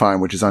one you can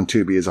find, which is on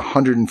Tubi, is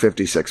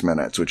 156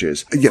 minutes, which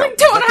is, you know... Like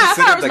 2.5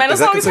 hours, man. Is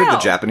that considered the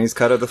Japanese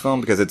cut of the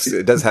film? Because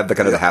it does have the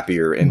kind of the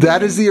happier ending.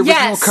 That is the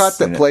original cut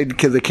that played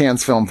the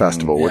Cannes Film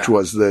Festival, which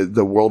was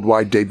the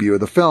worldwide debut of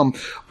the film.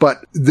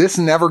 But this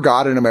never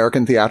got an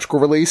American theatrical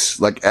release,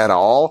 like, at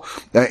all.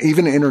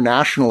 Even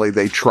internationally,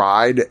 they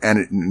tried,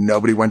 and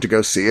nobody went to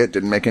go see it,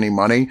 didn't make any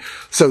money.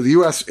 So the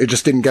U.S., it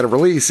just didn't get a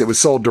release. It was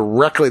sold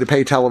directly to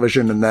pay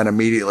television and then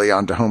immediately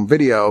onto home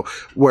video,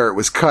 where it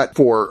was cut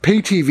for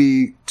pay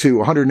TV to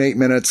 108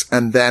 minutes,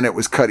 and then it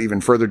was cut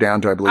even further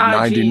down to, I believe,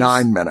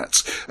 99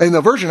 minutes. And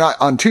the version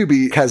on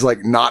Tubi has,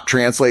 like, not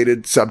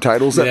translated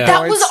subtitles at points.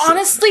 That was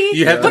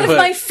honestly one of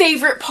my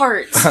favorite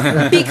parts,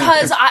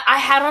 because I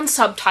had on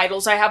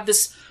subtitles. I have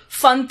this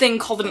fun thing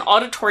called an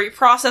auditory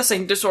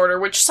processing disorder,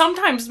 which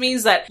sometimes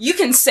means that you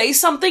can say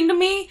something to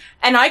me,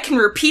 and I can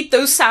repeat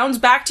those sounds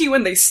back to you,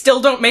 and they still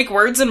don't make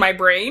words in my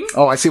brain.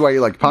 Oh, I see why you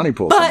like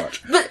Pontypool so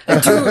much.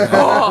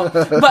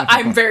 But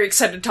I'm very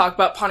excited to talk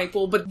about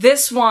Pontypool, but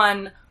this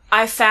one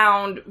I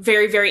found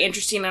very, very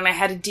interesting, and I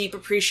had a deep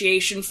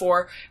appreciation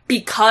for,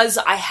 because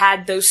I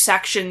had those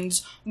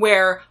sections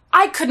where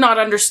I could not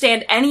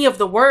understand any of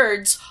the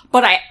words,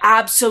 but I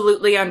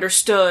absolutely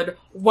understood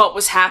what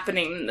was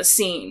happening in the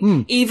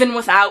scene, even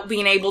without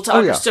being able to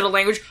understand a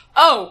language.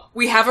 Oh,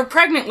 we have a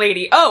pregnant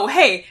lady. Oh,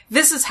 hey,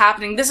 this is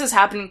happening. This is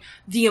happening.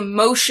 The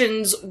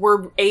emotions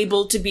were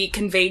able to be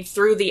conveyed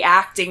through the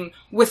acting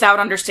without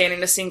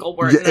understanding a single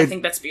word, and I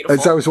think that's beautiful.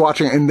 As I was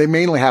watching, and they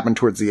mainly happened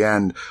towards the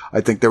end,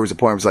 I think there was a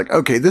point where I was like,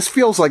 okay, this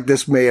feels like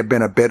this may have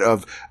been a bit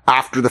of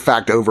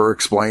after-the-fact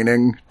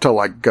over-explaining to,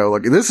 like, go,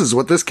 like, this is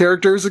what this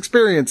character is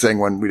experiencing,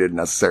 when we didn't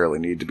necessarily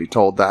need to be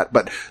told that.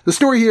 But the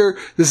story here,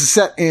 this is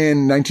set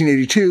in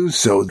 1982,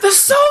 so... The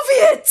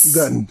Soviets!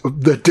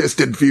 The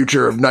distant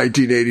future of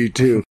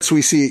 1982. So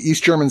we see an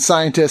East German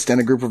scientist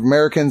and a group of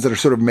Americans that are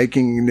sort of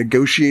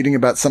negotiating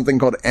about something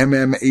called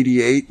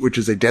MM88, which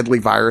is a deadly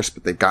virus,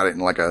 but they've got it in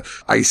like a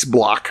ice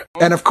block.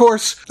 And of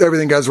course,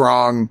 everything goes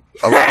wrong.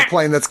 A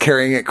plane that's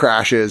carrying it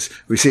crashes.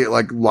 We see it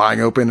like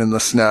lying open in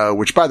the snow,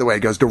 which, by the way,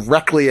 goes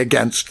directly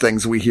against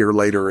things we hear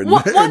later in the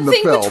film. One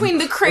thing between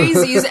the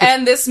crazies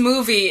and this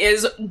movie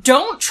is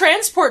don't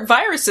transport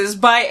viruses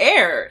by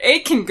air.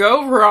 It can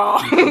go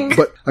wrong.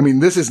 But, I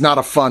mean, this is not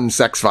a fun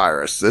sex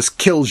virus. This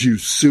kills you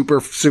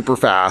super, super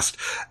fast,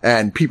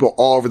 and people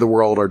all over the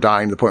world are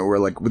dying to the point where,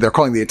 like, they're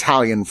calling the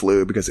Italian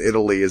flu because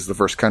Italy is the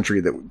first country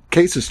that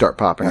cases start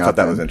popping up. I thought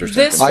that was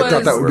interesting. I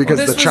thought that was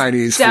because of the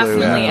Chinese flu.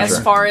 Definitely, as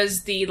far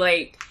as the, like,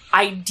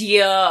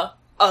 idea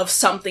of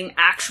something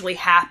actually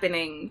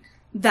happening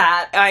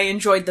that I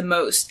enjoyed the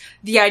most.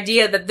 The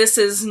idea that this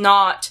is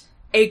not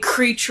a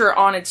creature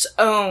on its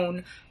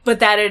own, but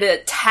that it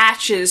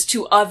attaches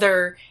to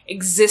other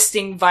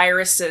existing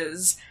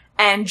viruses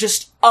and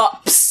just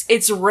ups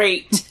its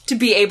rate to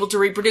be able to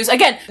reproduce.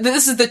 Again,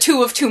 this is the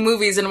 2 of 2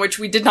 movies in which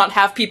we did not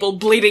have people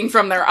bleeding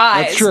from their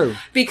eyes. That's true.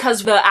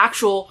 Because the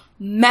actual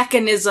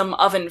mechanism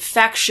of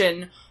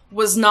infection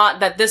was not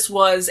that this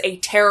was a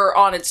terror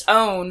on its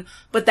own,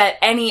 but that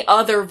any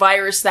other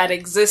virus that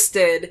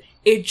existed,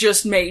 it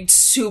just made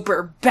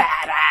super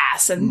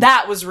badass. And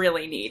that was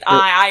really neat.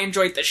 I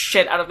enjoyed the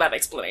shit out of that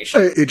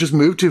explanation. It just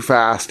moved too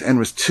fast and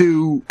was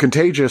too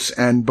contagious.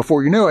 And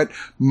before you know it,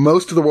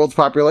 most of the world's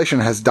population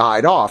has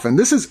died off. And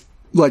this is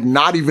like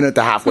not even at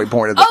the halfway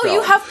point of the film.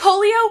 You have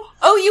polio?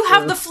 Oh, you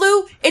have the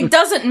flu? It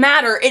doesn't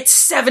matter. It's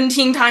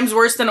 17 times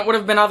worse than it would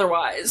have been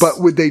otherwise. But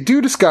they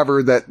do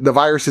discover that the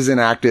virus is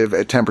inactive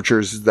at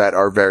temperatures that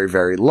are very,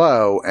 very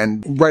low.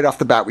 And right off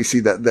the bat, we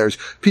see that there's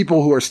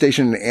people who are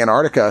stationed in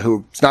Antarctica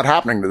who it's not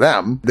happening to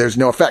them. There's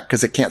no effect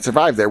because it can't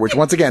survive there, which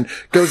once again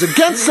goes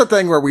against the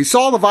thing where we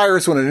saw the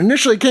virus when it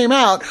initially came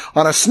out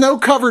on a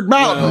snow-covered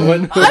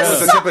mountain.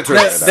 Aside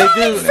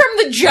from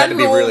the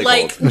general,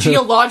 really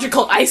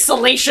geological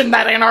isolation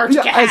that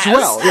Antarctica has. As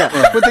well,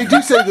 yeah. But they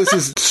do say this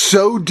is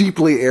so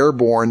deeply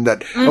airborne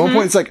that at one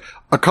point it's like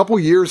a couple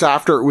years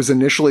after it was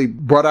initially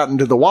brought out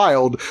into the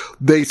wild,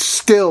 they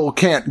still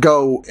can't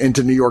go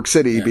into New York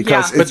City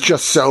because it's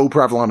just so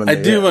prevalent in the air.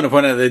 I do want to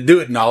point out, they do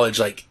acknowledge,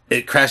 like,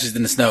 it crashes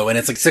in the snow, and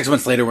it's like 6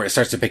 months later where it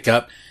starts to pick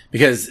up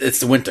because it's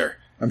the winter.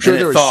 I'm sure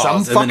there was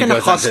some fucking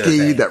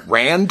husky that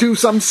ran to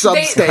some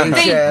substation.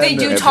 They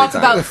do talk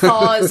about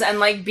thaws and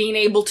like being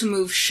able to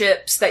move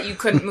ships that you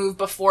couldn't move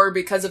before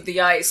because of the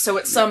ice. So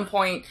at some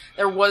point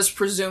there was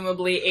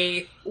presumably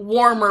a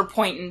warmer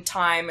point in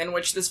time in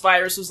which this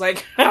virus was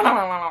like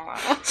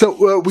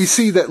So we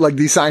see that like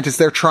these scientists,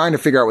 they're trying to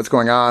figure out what's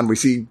going on. We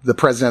see the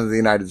president of the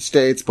United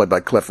States, played by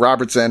Cliff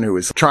Robertson, who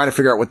is trying to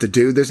figure out what to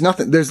do.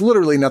 There's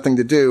literally nothing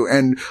to do.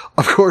 And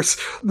of course,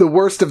 the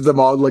worst of them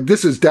all, like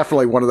this is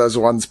definitely one of those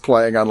ones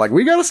playing on like,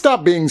 we gotta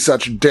stop being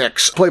such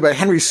dicks. Played by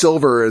Henry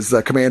Silver as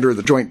the commander of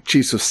the Joint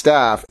Chiefs of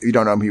Staff. You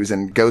don't know him. He was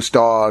in Ghost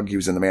Dog. He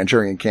was in The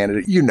Manchurian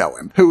Candidate. You know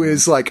him. Who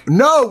is like,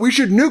 no, we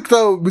should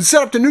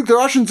set up to nuke the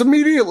Russians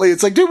immediately.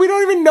 It's like, dude, we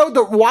don't even know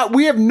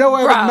we have no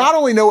evidence, not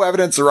only no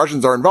evidence the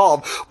Russians are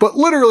involved, but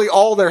literally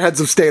all their heads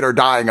of state are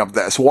dying of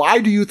this. Why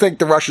do you think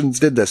the Russians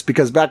did this?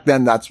 Because back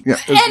then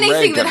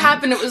anything that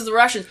happened, it was the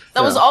Russians.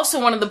 That was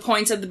also one of the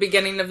points at the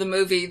beginning of the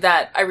movie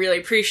that I really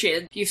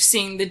appreciated. You've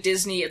seen the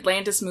Disney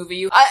Atlantis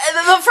movie.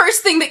 The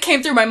first thing that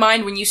came through my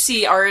mind when you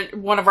see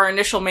one of our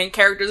initial main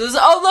characters is,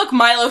 oh look,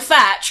 Milo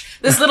Thatch,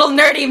 this little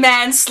nerdy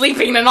man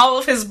sleeping in all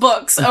of his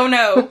books. Oh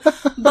no.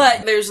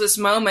 But there's this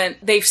moment,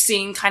 they've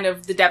seen kind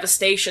of the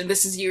devastation.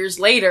 This is years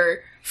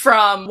later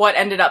from what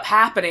ended up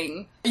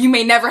happening. You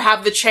may never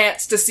have the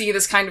chance to see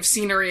this kind of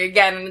scenery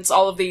again, and it's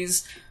all of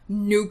these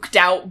nuked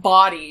out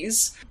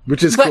bodies.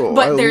 Which is cool.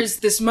 But there's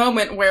this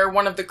moment where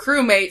one of the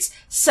crewmates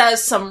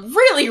says some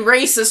really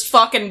racist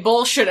fucking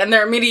bullshit, and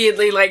they're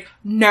immediately like,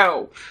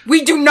 no,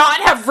 we do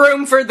not have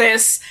room for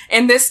this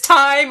in this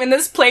time, in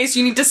this place.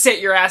 You need to sit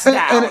your ass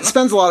down. And it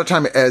spends a lot of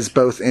time as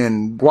both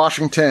in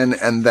Washington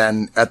and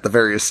then at the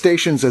various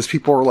stations as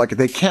people are like,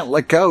 they can't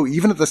let go,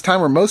 even at this time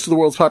where most of the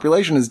world's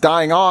population is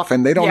dying off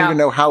and they don't even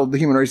know how the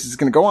human race is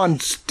going to go on,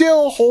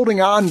 still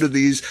holding on to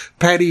these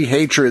petty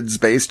hatreds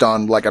based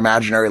on like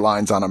imaginary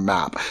lines on a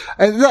map.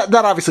 And that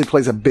obviously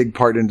plays a big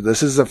part into this.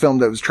 This is a film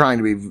that was trying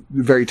to be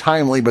very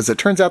timely, but as it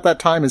turns out that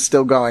time is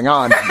still going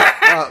on.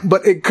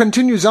 But it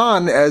continues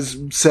on, as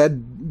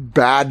said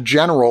bad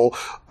general,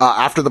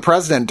 after the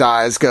president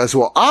dies, goes,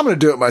 well, I'm going to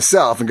do it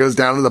myself, and goes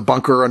down to the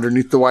bunker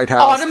underneath the White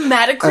House.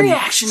 Automatic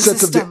reaction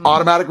system. The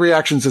automatic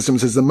reaction system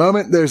says the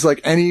moment there's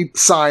like any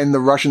sign the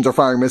Russians are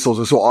firing missiles,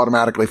 this will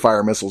automatically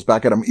fire missiles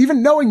back at him.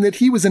 Even knowing that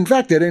he was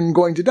infected and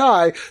going to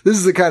die, this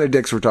is the kind of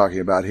dicks we're talking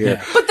about here.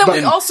 Yeah. But then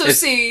we also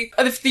see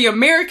if the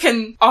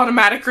American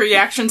automatic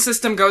reaction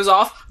system goes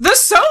off, the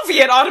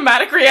Soviet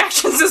automatic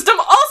reaction system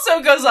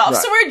also goes off.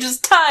 Right. So we're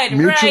just tied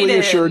mutually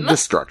assured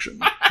destruction.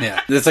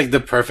 Yeah. It's like the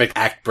perfect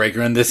act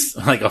breaker in this,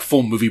 like a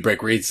full movie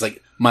break where it's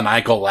like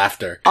maniacal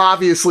laughter.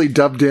 Obviously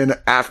dubbed in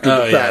after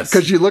the fact.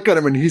 Because you look at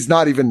him and he's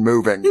not even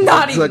moving.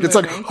 It's like,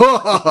 ha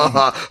ha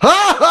ha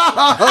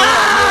ha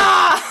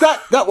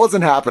ha. That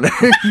wasn't happening.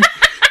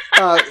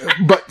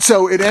 But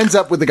so it ends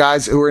up with the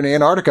guys who are in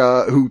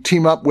Antarctica who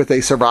team up with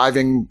a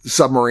surviving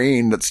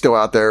submarine that's still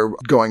out there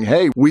going,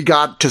 hey, we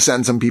got to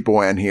send some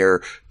people in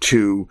here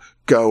to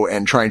go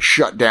and try and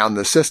shut down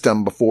the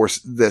system before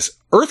this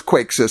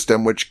earthquake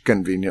system, which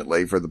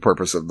conveniently for the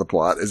purpose of the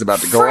plot is about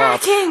to go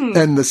off,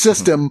 and the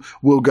system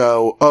will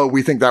go, oh,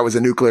 we think that was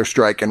a nuclear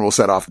strike, and we'll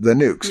set off the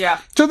nukes. Yeah.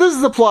 So this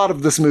is the plot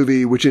of this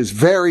movie, which is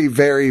very,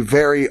 very,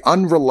 very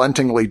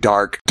unrelentingly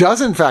dark.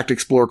 Does in fact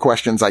explore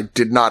questions I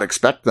did not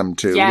expect them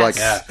to.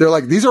 Yes. They're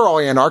like, these are all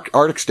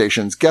Antarctic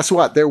stations. Guess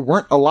what? There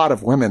weren't a lot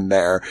of women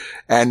there.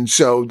 And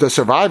so the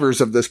survivors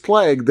of this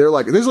plague, they're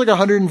like, there's like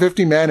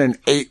 150 men and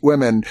 8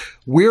 women.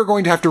 We're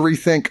going to have to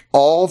rethink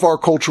all of our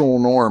cultural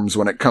norms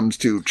when it comes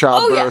to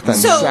childbirth and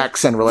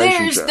sex and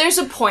relationships. There's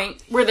a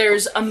point where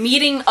there's a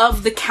meeting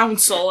of the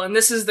council, and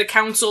this is the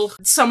council,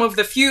 some of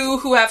the few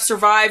who have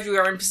survived, who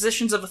are in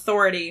positions of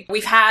authority.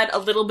 We've had a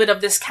little bit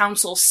of this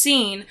council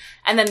scene,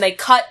 and then they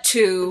cut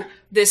to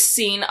this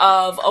scene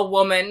of a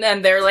woman,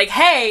 and they're like,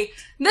 hey,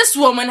 this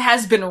woman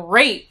has been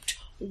raped.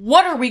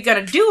 What are we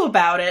gonna do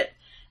about it?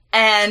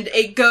 And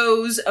it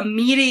goes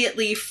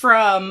immediately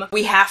from,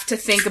 we have to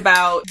think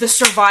about the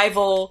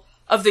survival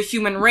of the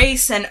human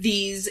race and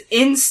these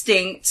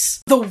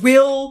instincts, the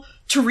will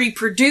to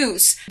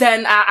reproduce.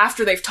 Then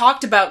after they've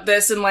talked about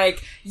this and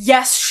like,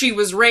 yes, she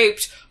was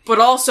raped, but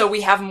also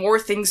we have more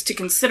things to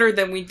consider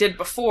than we did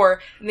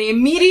before. And they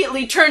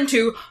immediately turn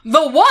to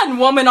the one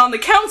woman on the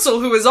council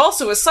who is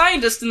also a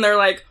scientist, and they're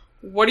like,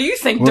 what do you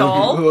think,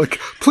 doll? Like,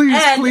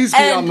 please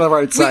be on the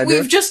right side.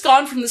 We've just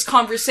gone from this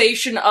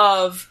conversation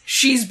of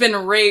she's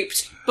been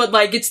raped, but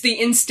like it's the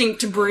instinct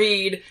to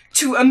breed,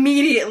 to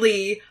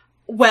immediately,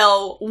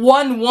 well,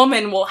 one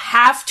woman will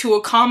have to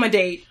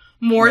accommodate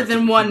more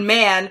than one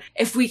man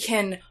if we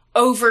can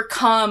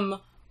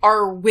overcome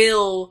our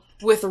will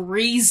with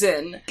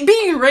reason.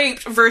 Being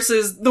raped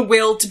versus the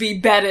will to be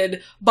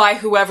bedded by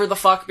whoever the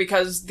fuck,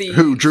 because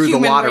who drew the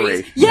lottery.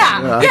 Race.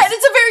 Yeah, and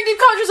it's a very deep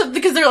concept,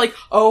 because they're like,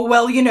 oh,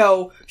 well,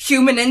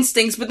 human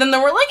instincts, but then they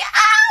were like,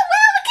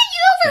 can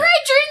you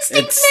override your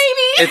instincts,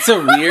 maybe? It's a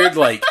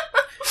weird,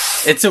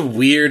 it's a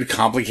weird,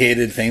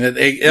 complicated thing that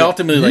it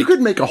ultimately, you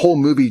could make a whole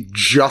movie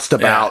just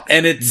about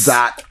and it's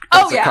that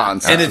as a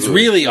concept. And it's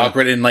really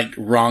awkward and,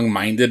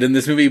 wrong-minded in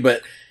this movie,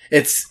 but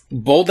it's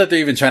bold that they're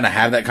even trying to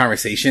have that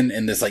conversation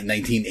in this,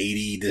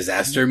 1980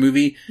 disaster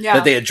movie,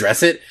 that they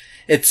address it.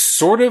 It's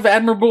sort of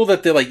admirable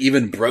that they,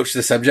 even broach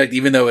the subject,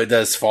 even though it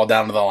does fall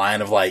down to the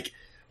line of,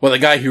 well, the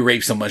guy who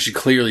raped someone should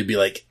clearly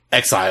be,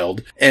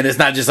 exiled. And it's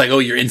not just oh,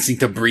 your instinct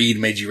to breed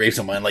made you rape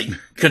someone.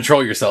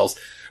 Control yourselves.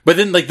 But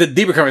then, the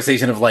deeper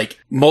conversation of,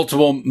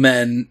 multiple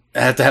men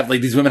have to have,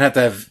 these women have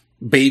to have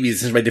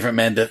babies by different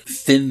men to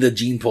thin the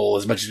gene pool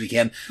as much as we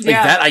can.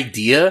 That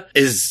idea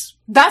is...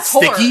 That's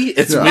sticky. Horror.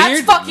 It's weird.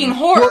 That's fucking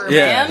horror,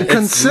 man.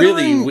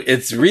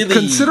 It's really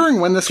considering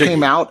when this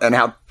came out and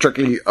how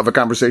tricky of a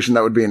conversation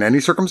that would be in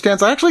any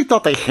circumstance, I actually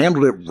thought they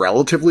handled it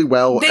relatively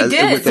well. They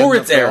did. For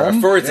its era.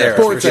 For its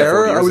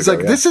era. I was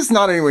this is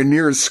not anywhere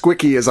near as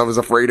squicky as I was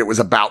afraid it was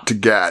about to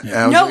get.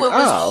 Yeah. No, it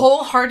was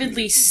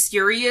wholeheartedly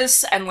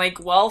serious and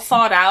well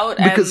thought out.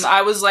 Because and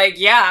I was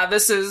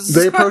this is...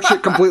 They approach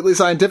it completely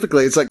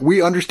scientifically. It's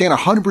we understand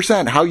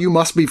 100% how you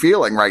must be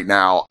feeling right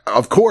now.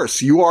 Of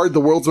course, you are the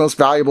world's most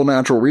valuable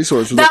natural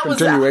resource. That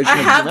was I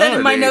have that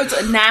in my notes,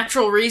 a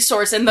natural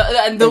resource, and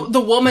the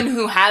woman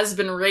who has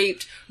been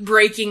raped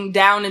breaking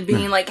down and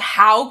being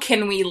how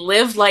can we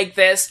live like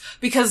this?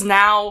 Because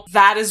now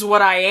that is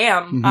what I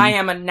am. Mm-hmm. I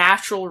am a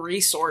natural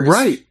resource.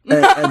 Right.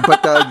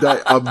 But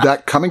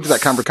that coming to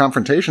that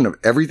confrontation of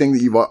everything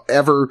that you've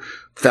ever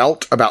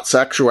felt about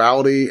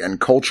sexuality and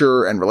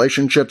culture and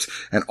relationships,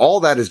 and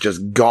all that is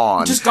just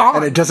gone. Just gone.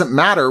 And it doesn't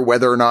matter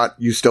whether or not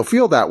you still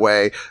feel that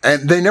way.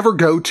 And they never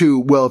go to,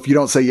 well, if you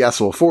don't say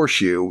yes, we'll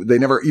force you. They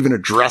never even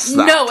address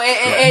that. No,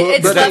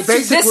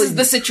 this is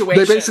the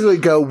situation. They basically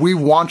go, we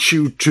want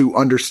you to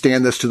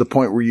understand this to the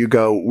point where you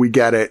go, we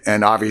get it,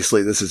 and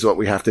obviously this is what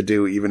we have to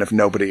do, even if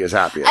nobody is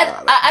happy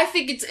about it. I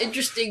think it's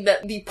interesting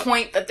that the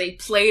point that they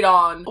played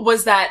on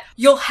was that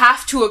you'll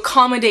have to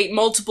accommodate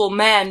multiple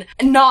men,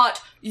 and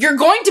not... You're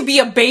going to be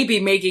a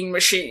baby-making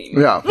machine.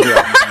 Yeah.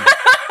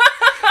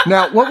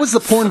 Now, what was the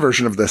porn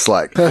version of this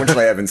like?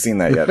 Unfortunately, I haven't seen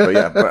that yet.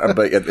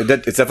 But it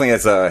definitely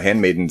has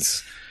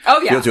Handmaiden's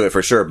feel to it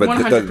for sure. But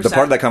the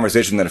part of that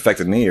conversation that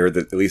affected me, or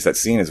at least that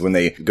scene, is when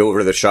they go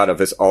over the shot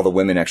of all the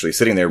women actually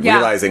sitting there,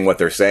 realizing what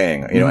they're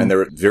saying. And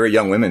they're very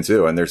young women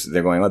too, and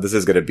they're going, "Oh, this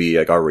is going to be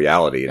our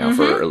reality now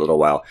for a little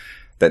while."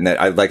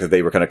 I like that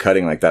they were kind of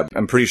cutting like that.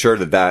 I'm pretty sure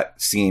that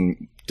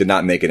scene did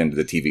not make it into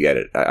the TV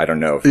edit. I don't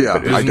know.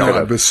 I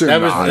don't assume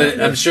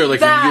I'm sure when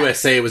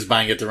USA was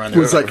buying it to run. It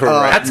was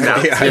Rats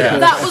now.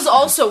 That was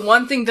also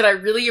one thing that I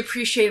really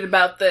appreciated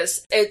about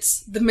this.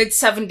 It's the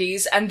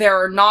mid-70s, and there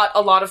are not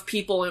a lot of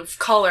people of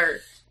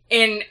color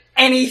in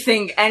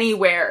anything,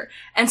 anywhere.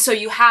 And so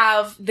you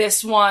have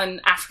this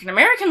one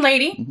African-American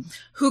lady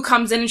who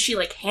comes in and she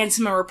hands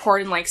him a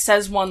report and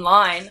says one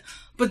line.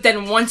 But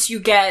then once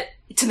you get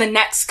to the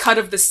next cut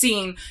of the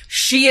scene,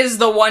 she is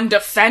the one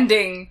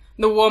defending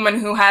the woman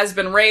who has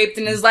been raped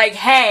and is like,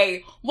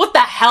 hey, what the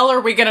hell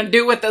are we gonna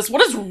do with this?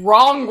 What is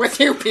wrong with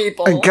you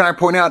people? And can I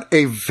point out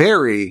a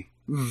very,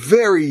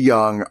 very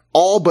young,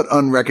 all but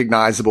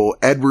unrecognizable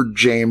Edward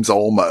James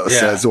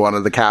Olmos as one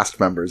of the cast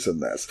members in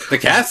this. The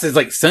cast is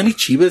Sonny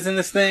Chiba's in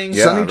this thing.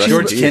 Yeah, Sonny Chiba,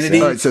 George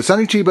Kennedy. Right, so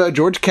Sonny Chiba,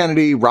 George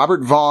Kennedy,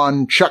 Robert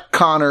Vaughn, Chuck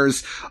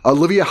Connors,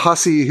 Olivia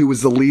Hussey, who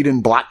was the lead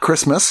in Black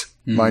Christmas.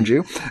 Mind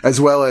you, as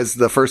well as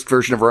the first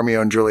version of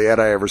Romeo and Juliet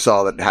I ever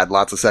saw that had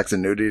lots of sex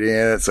and nudity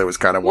in it. So it was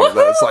kind of one of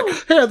those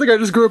hey, I think I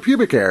just grew a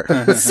pubic hair.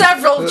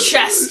 Several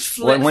chest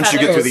once you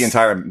get through the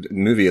entire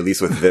movie, at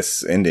least with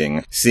this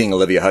ending, seeing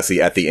Olivia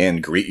Hussey at the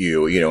end greet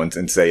you,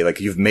 and say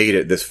you've made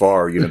it this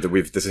far.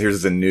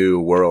 Here's a new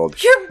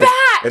world. You're back.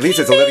 At least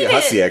it's Olivia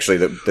Hussey actually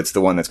that's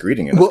the one that's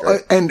greeting you. Well,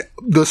 and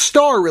the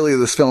star really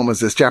of this film is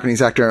this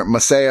Japanese actor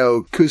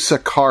Masao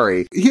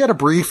Kusakari. He had a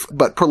brief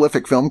but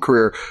prolific film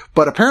career,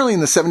 but apparently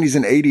in the 70s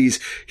and 80s,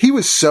 he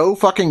was so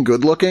fucking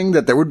good looking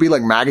that there would be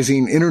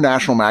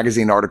international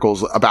magazine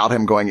articles about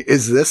him going,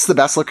 is this the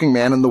best looking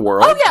man in the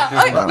world? Oh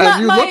yeah.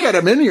 And you look at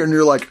him in here and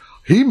you're like,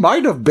 he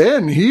might have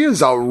been. He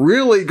is a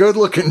really good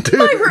looking dude.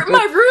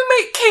 My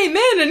roommate came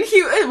in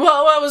and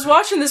while I was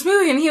watching this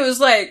movie and he was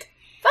like,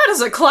 that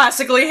is a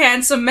classically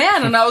handsome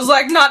man. And I was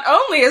like, not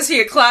only is he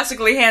a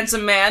classically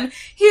handsome man,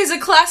 he is a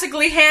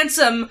classically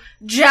handsome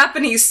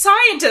Japanese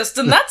scientist.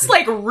 And that's,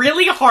 like,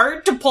 really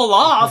hard to pull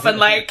off. And,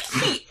 like,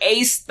 he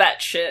aced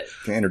that shit.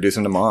 Can introduce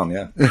him to Mom,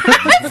 yeah.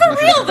 For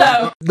real,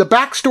 though. The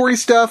backstory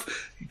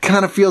stuff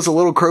kind of feels a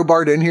little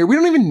crowbarred in here. We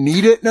don't even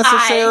need it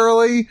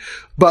necessarily,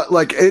 but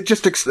like it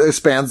just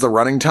expands the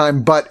running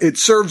time, but it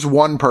serves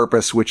one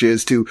purpose, which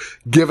is to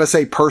give us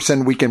a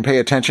person we can pay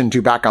attention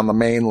to back on the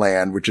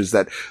mainland, which is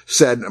that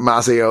said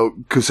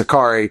Masao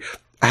Kusakari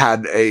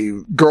had a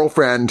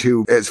girlfriend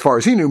who, as far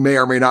as he knew, may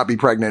or may not be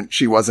pregnant.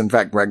 She was in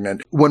fact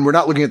pregnant. When we're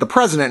not looking at the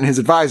president and his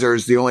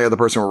advisors, the only other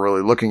person we're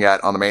really looking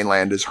at on the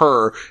mainland is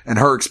her and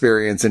her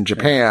experience in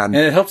Japan.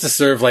 And it helps to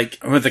serve, like,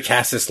 with the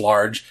cast this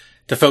large,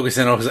 to focus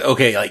in on,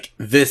 okay, like,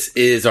 this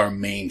is our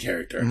main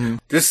character. Mm-hmm.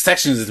 This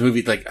section of this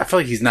movie, like, I feel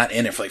like he's not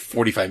in it for like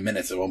 45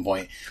 minutes at one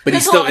point. But he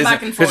still isn't,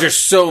 because there's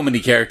so many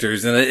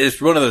characters, and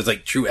it's one of those,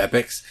 like, true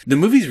epics. The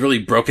movie's really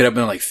broke it up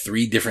into, like,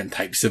 3 different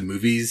types of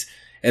movies.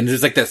 And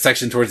there's like that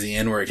section towards the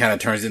end where it kind of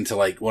turns into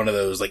like one of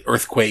those like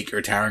Earthquake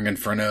or Towering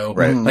Inferno,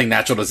 like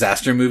natural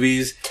disaster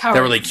movies that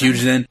were like huge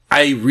then.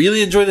 I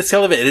really enjoy the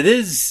scale of it. It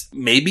is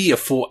maybe a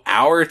full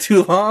hour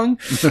too long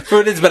for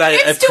what it is, but I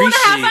appreciate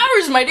 2.5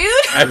 hours, my dude.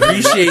 I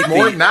appreciate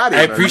more than that.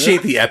 I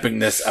appreciate the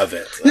epicness of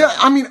it. Yeah,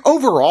 I mean,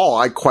 overall,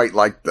 I quite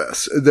like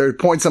this. There are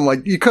points I'm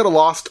like, you could have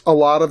lost a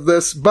lot of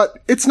this, but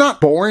it's not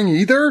boring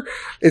either.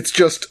 It's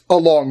just a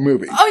long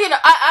movie. Oh, you know,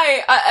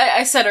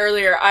 I said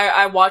earlier,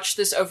 I watched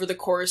this over the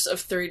course of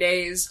 3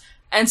 days.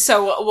 And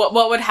so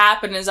what would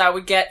happen is I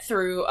would get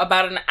through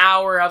about an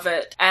hour of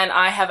it, and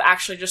I have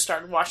actually just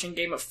started watching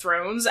Game of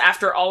Thrones.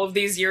 After all of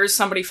these years,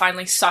 somebody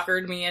finally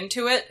suckered me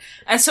into it.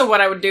 And so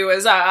what I would do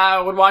is I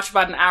would watch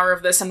about an hour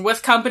of this, and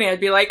with company, I'd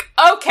be like,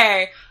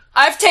 okay,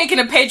 I've taken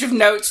a page of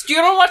notes. Do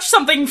you want to watch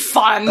something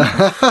fun?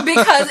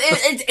 Because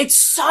it's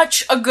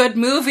such a good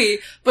movie,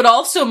 but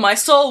also my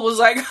soul was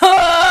like, so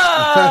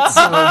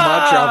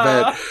much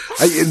of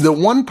it. The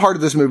one part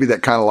of this movie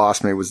that kind of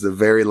lost me was the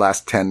very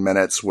last 10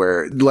 minutes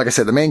where, like I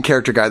said, the main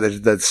character guy,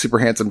 that super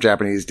handsome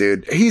Japanese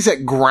dude, he's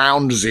at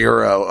ground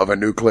zero of a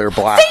nuclear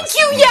blast. Thank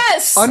you,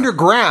 yes!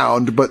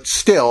 Underground, but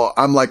still,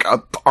 I'm like,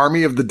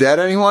 Army of the Dead,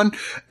 anyone?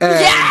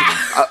 And,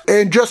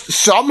 and just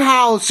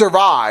somehow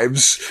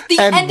survives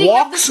and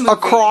walks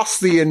across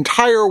the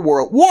entire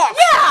world.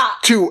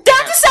 To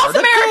down to South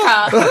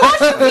America.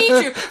 Machu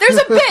Picchu. There's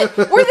a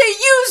bit where they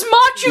use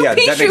Machu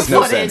Picchu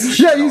footage.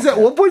 Yeah, he's at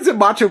one point in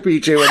Machu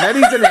Picchu, and then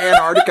he's in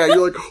Antarctica.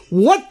 You're like,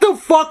 what the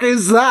fuck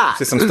is that?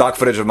 Just some stock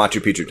footage of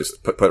Machu Picchu.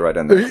 Just put right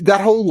in there.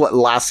 That whole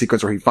last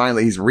sequence where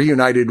he's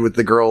reunited with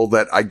the girl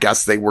that I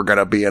guess they were going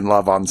to be in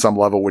love on some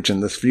level, which in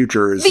this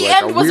future is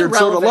like a weird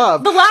sort of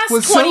love. The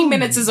last 20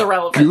 minutes is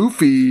irrelevant.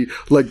 Goofy.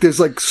 Like there's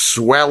like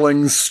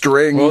swelling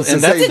strings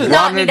and as they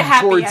run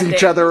towards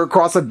each other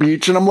across a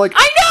beach, and I'm like,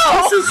 I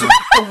know! This is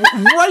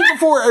right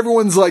before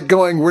everyone's like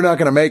going, we're not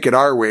going to make it,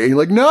 are we? You're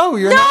like, no,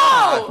 you're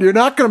not. You're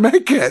not going to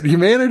make it.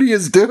 Humanity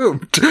is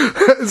doomed.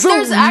 It's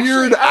a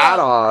weird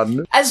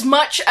add-on. As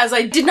much as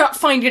I did not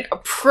find it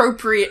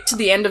appropriate to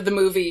the end of the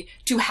movie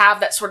to have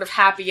that sort of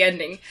happy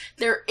ending,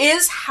 there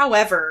is,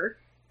 however,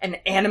 an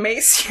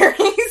anime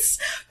series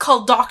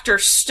called Dr.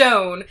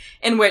 Stone,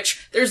 in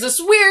which there's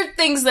this weird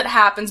things that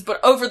happens, but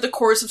over the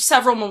course of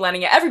several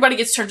millennia, everybody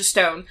gets turned to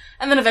stone,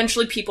 and then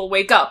eventually people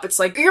wake up. It's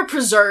like, you're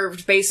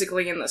preserved,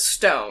 basically, in the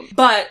stone.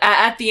 But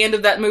at the end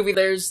of that movie,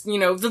 there's, you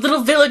know, the little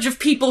village of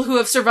people who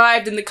have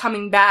survived and the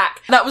coming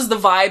back. That was the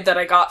vibe that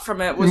I got from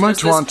it. Was you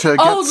might want to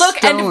get oh,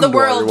 look, end of the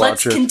world,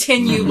 let's it.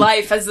 Continue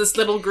life as this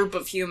little group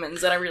of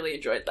humans, and I really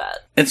enjoyed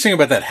that. Interesting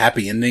about that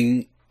happy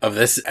ending of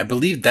this, I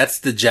believe that's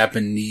the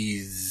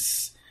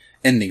Japanese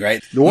ending,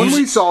 right? The one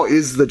we saw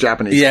is the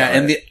Japanese. Yeah,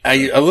 and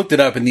I looked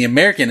it up, and the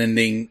American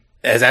ending,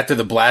 as after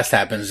the blast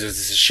happens, there's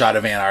this shot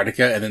of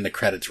Antarctica, and then the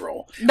credits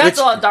roll. That's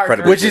a lot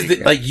darker. Which is,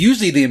 like,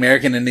 usually the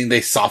American ending,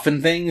 they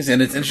soften things,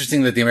 and it's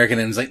interesting that the American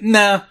ending is like,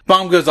 nah,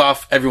 bomb goes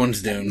off,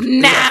 everyone's doomed.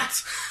 Nah!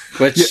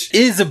 Which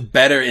is a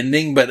better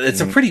ending, but it's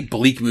a pretty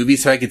bleak movie,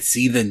 so I could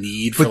see the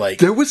need for, like...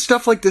 There was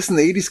stuff like this in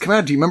the 80s come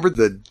out. Do you remember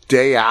The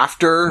Day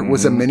After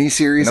was a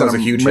miniseries on was a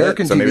huge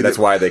American hit, so TV? maybe that's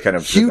why they kind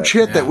of... Huge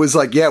hit that was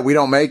like, yeah, we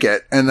don't make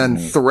it. And then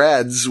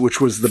Threads, which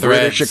was the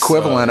British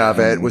equivalent of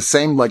it, was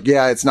saying like,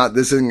 yeah, it's not,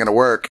 this isn't going to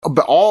work.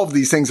 But all of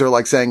these things are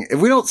like saying,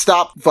 if we don't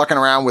stop fucking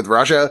around with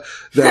Russia,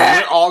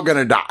 then we're all going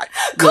to die.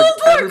 Cold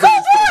War!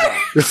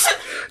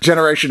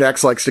 Generation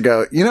X likes to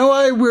go, you know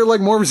why we're like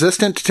more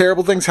resistant to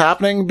terrible things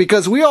happening?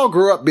 Because we all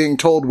grew up being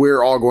told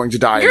we're all going to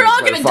die. You're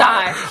all going to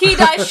die. He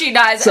dies, she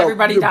dies, so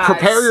everybody dies.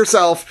 Prepare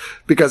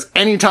yourself, because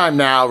anytime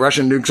now,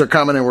 Russian nukes are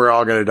coming and we're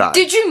all going to die.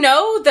 Did you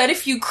know that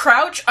if you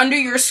crouch under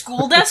your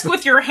school desk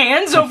with your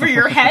hands over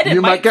your head, it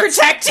might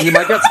protect you? You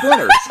might get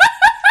splinters.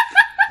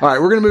 All right,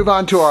 we're going to move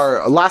on to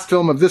our last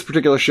film of this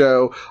particular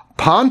show,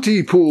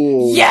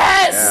 Pontypool.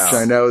 Yes!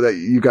 Which I know that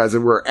you guys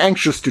were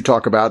anxious to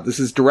talk about. This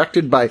is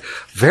directed by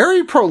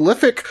very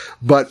prolific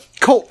but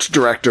cult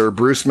director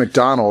Bruce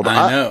McDonald.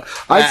 I know.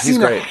 I've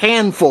seen a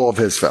handful of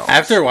his films.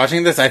 After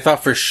watching this, I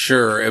thought for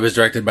sure it was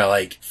directed by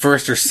like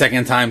first or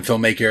second time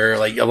filmmaker,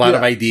 like a lot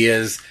of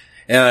ideas.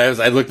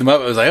 And I looked him up.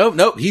 I was like, oh,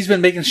 nope, he's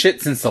been making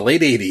shit since the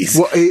late 80s.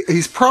 Well,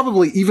 he's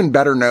probably even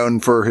better known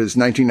for his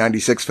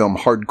 1996 film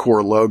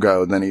Hardcore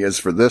Logo than he is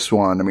for this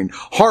one. I mean,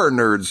 horror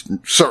nerds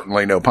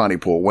certainly know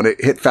Pontypool. When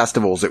it hit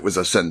festivals, it was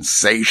a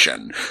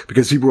sensation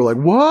because people were like,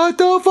 what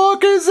the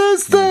fuck is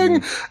this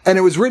thing? And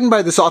it was written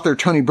by this author,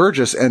 Tony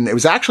Burgess, and it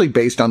was actually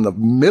based on the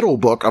middle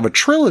book of a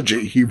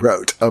trilogy he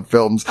wrote of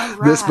films.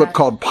 This book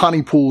called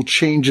Pontypool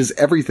Changes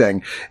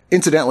Everything.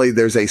 Incidentally,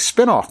 there's a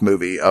spin-off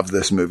movie of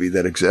this movie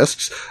that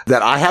exists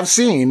that I have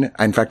seen.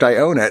 In fact, I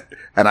own it,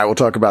 and I will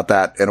talk about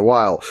that in a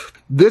while.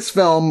 This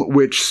film,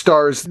 which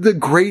stars the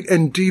great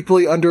and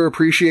deeply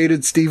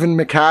underappreciated Stephen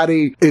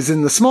McHattie, is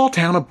in the small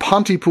town of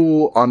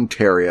Pontypool,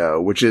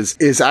 Ontario, which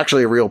is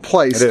actually a real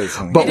place. It is.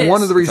 But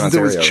one of the reasons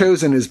it was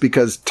chosen is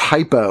because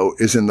Typo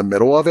is in the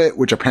middle of it,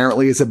 which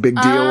apparently is a big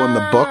deal in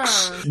the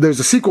books. There's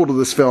a sequel to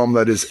this film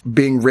that is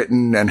being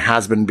written and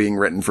has been being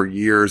written for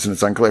years, and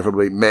it's unclear if it'll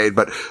be made,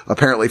 but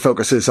apparently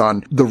focuses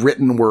on the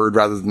written word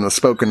rather than the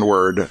spoken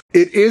word.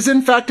 It is,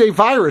 in fact, a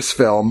virus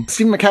film.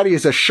 Stephen McHattie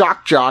is a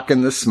shock jock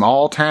in this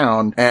small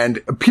town and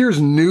appears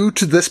new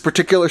to this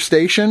particular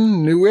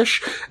station,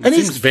 newish. And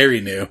he's very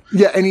new.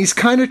 Yeah, and he's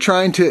kind of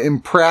trying to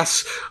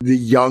impress the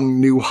young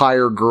new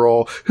hire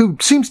girl who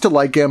seems to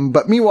like him,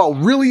 but meanwhile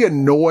really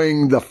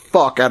annoying the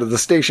fuck out of the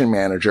station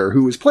manager,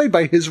 who is played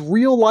by his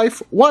real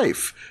life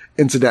wife.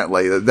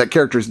 Incidentally, that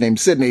character's named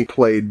Sydney,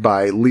 played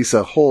by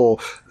Lisa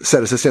Hull.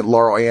 Set assistant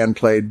Laurel Ann,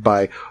 played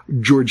by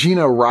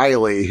Georgina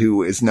Riley,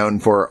 who is known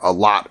for a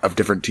lot of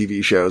different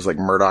TV shows like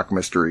Murdoch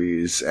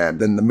Mysteries, and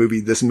then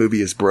This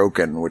Movie is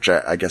Broken, which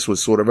I guess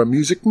was sort of a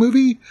music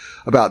movie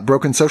about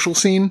broken social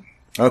scene.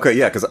 Okay,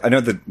 yeah, because I know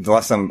that the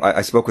last time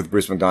I spoke with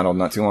Bruce McDonald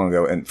not too long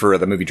ago, and for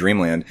the movie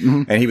Dreamland,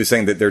 and he was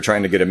saying that they're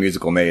trying to get a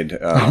musical made.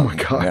 Oh my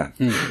god!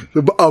 Yeah.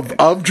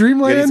 Of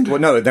Dreamland? Yeah,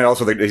 well, no. Then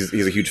also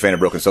he's a huge fan of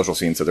Broken Social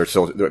Scene, so they're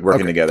still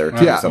working together.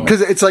 Yeah,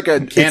 because it's like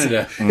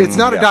Canada. It's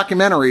not a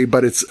documentary,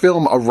 but it's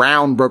film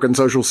around Broken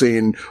Social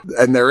Scene,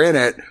 and they're in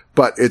it,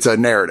 but it's a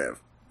narrative.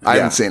 I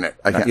haven't seen it.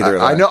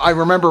 I know. I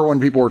remember when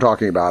people were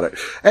talking about it.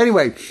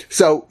 Anyway,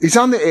 so he's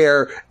on the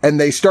air and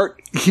they start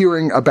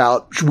hearing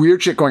about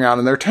weird shit going on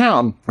in their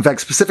town. In fact,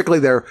 specifically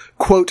their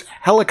quote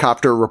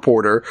helicopter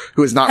reporter,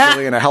 who is not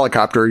really in a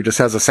helicopter. He just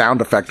has a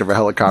sound effect of a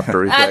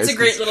helicopter. That's a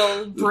great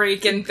little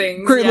break in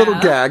things. Great little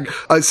gag.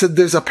 Said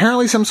there's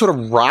apparently some sort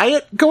of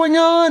riot going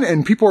on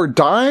and people are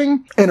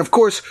dying. And of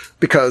course,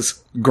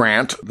 because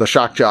Grant, the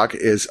shock jock,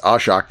 is a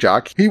shock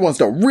jock, he wants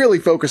to really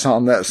focus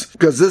on this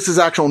because this is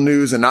actual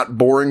news and not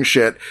boring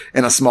shit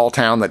in a small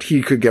town that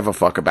he could give a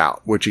fuck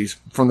about, which he's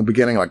from the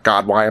beginning like,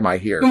 God, why am I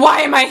here?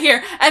 Why am I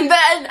here? And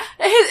then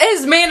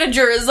his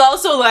manager is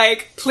also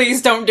like,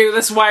 please don't do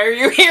this. Why are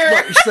you here?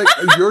 Right, she's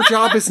like, your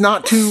job is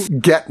not to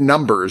get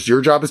numbers.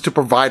 Your job is to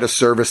provide a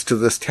service to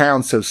this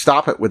town, so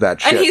stop it with that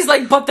shit. And he's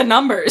like, but the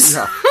numbers.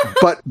 Yeah.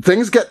 But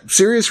things get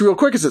serious real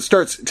quick as it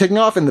starts taking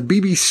off, and the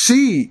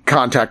BBC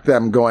contact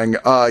them going,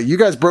 you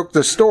guys broke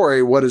the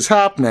story. What is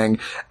happening?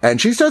 And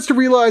she starts to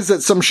realize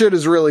that some shit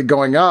is really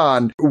going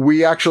on.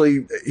 We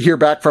actually hear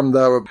back from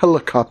the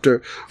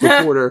helicopter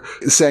reporter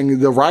saying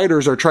the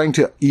rioters are trying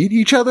to eat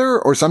each other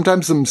or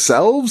sometimes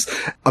themselves.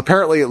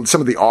 Apparently, some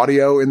of the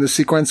audio in this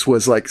sequence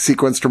was like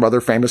sequenced from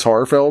other famous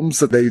horror films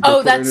that they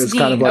put in as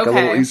kind of like a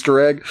little Easter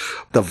egg.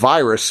 The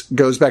virus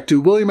goes back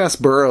to William S.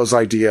 Burroughs'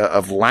 idea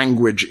of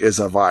language is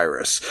a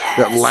virus. Yes.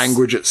 That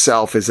language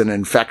itself is an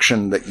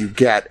infection that you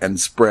get and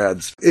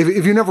spreads.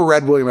 If you never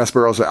read William S.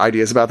 Burroughs'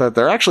 ideas about that,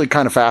 they're actually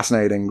kind of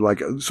fascinating, like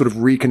sort of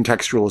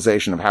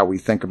recontextualization of how we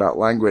think about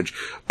language.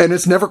 And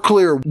it's never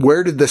clear,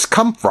 where did this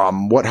come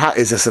from?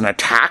 Is this an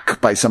attack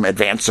by some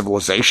advanced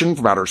civilization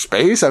from outer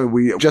space? I mean,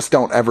 we just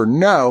don't ever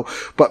know.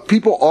 But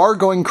people are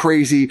going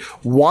crazy,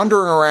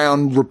 wandering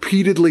around,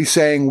 repeatedly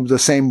saying the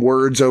same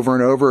words over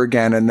and over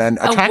again, and then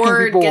attacking people. A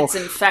word gets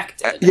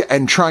infected. Yeah,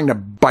 and trying to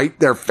bite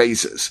their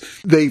faces.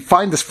 They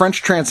find this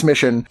French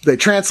transmission. They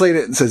translate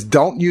it and says,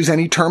 don't use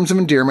any terms of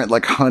endearment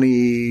like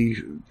honey,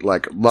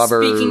 like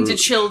lover. Speaking to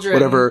children.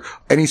 Whatever.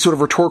 Any sort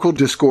of rhetorical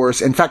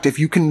discourse. In fact, if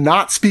you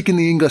cannot speak in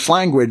the English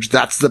language,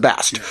 that's the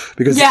best.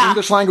 Because the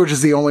English language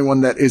is the only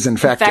one that is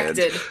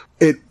infected.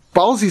 It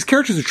follows these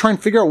characters who try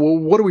and figure out, well,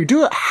 what do we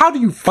do? How do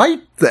you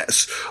fight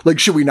this? Like,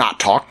 should we not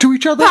talk to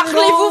each other?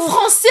 Parlez-vous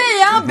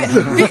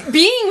français, hein?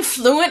 Being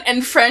fluent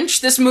in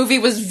French, this movie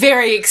was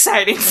very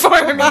exciting for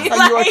me. Like,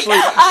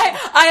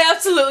 I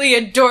absolutely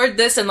adored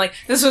this, and like,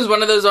 this was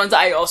one of those ones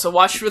I also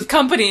watched with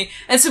company,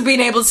 and so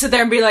being able to sit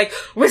there and be like,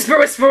 whisper,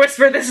 whisper,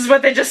 whisper, this is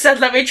what they just said,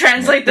 let me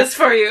translate this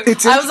for you.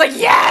 I was like,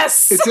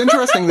 yes! It's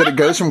interesting that it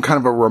goes from kind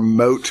of a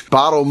remote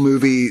bottle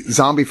movie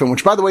zombie film,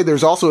 which, by the way,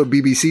 there's also a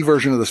BBC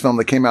version of this film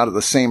that came out at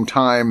the same same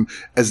time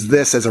as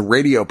this as a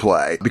radio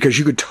play, because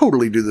you could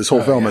totally do this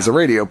whole film as a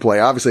radio play,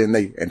 obviously, and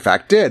they in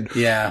fact did.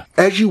 Yeah.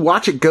 As you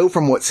watch it go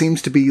from what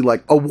seems to be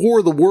like a War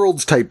of the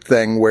Worlds type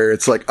thing, where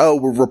it's like, oh,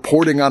 we're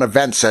reporting on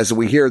events as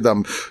we hear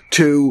them,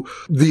 to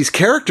these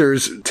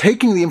characters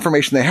taking the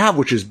information they have,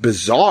 which is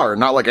bizarre,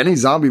 not like any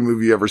zombie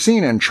movie you've ever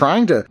seen, and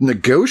trying to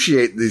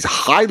negotiate these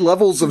high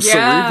levels of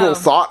cerebral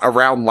thought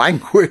around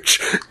language.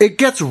 It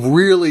gets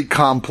really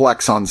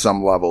complex on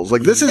some levels.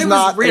 Like, this is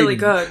not really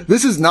good.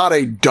 This is not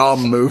a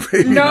dumb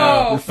movie.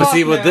 No. But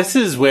see, well, this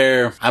is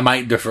where I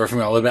might differ from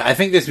you a little bit. I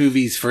think this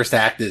movie's first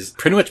act is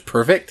pretty much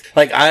perfect.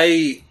 Like,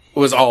 I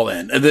was all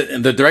in.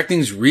 The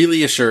directing's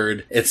really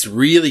assured. It's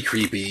really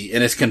creepy,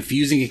 and it's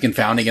confusing and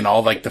confounding in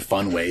all like the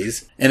fun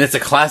ways. And it's a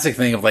classic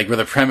thing of like where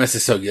the premise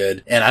is so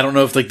good. And I don't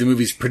know if like the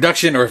movie's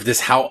production or if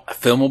this, how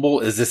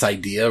filmable is this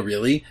idea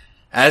really?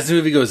 As the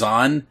movie goes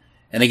on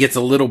and it gets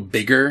a little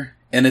bigger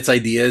in its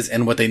ideas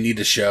and what they need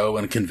to show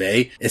and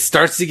convey, it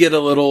starts to get a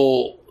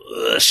little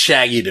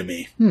shaggy to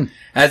me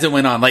as it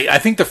went on. Like, I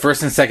think the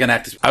first and second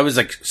act, I was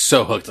like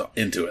so hooked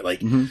into it.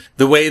 Like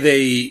the way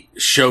they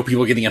show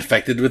people getting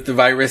infected with the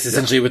virus,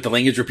 essentially with the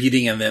language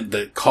repeating and then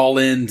the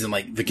call-ins and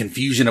like the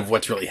confusion of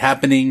what's really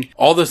happening.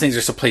 All those things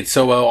are so played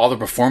so well. All the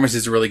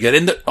performances are really good,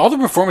 and all the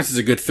performances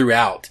are good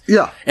throughout.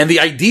 Yeah. And the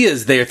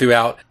ideas there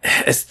throughout,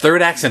 as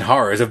third acts in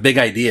horror, of big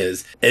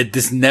ideas, it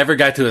just never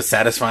got to a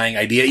satisfying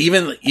idea,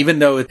 even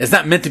though it's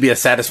not meant to be a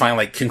satisfying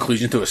like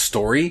conclusion to a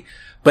story.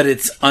 But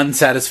its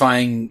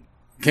unsatisfying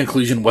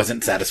conclusion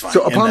wasn't satisfying.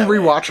 So upon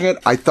rewatching it,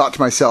 I thought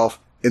to myself,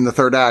 in the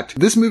third act,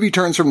 this movie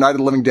turns from Night of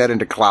the Living Dead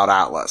into Cloud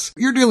Atlas.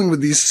 You're dealing with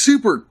these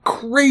super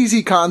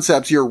crazy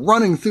concepts. You're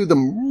running through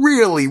them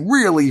really,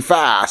 really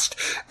fast.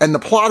 And the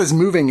plot is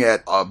moving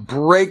at a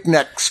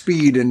breakneck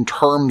speed in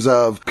terms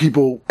of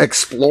people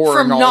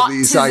exploring all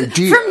these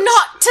ideas. From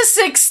naught to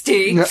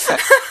 60.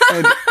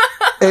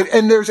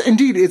 And there's,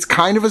 indeed, it's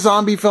kind of a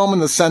zombie film in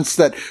the sense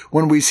that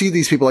when we see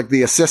these people, like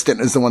the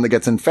assistant is the one that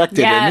gets infected.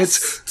 Yes. And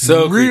it's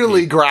so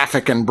really creepy.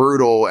 Graphic and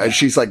brutal as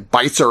she's like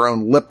bites her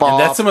own lip off. And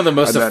that's some of the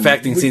most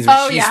affecting scenes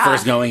when she's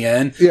first going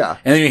in. Yeah.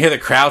 And then you hear the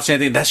crowd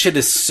chanting. That shit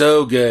is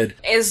so good.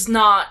 Is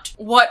not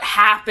what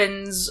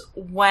happens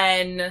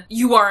when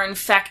you are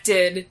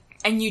infected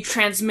and you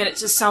transmit it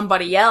to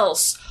somebody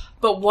else,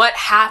 but what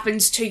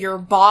happens to your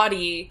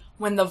body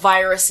when the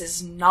virus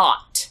is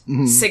not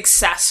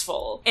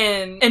successful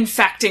in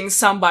infecting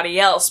somebody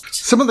else.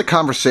 Some of the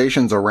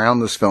conversations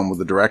around this film with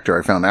the director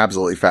I found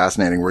absolutely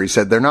fascinating, where he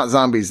said they're not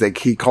zombies,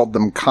 he called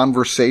them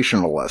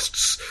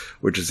conversationalists,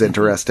 which is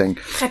interesting.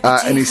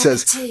 And he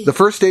says, the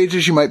first stage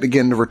is you might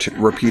begin to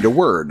repeat a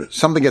word.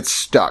 Something gets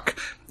stuck,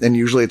 and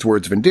usually it's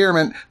words of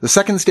endearment. The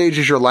second stage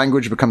is your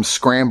language becomes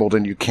scrambled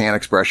and you can't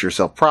express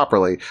yourself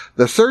properly.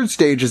 The third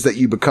stage is that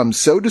you become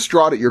so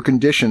distraught at your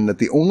condition that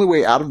the only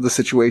way out of the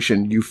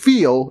situation you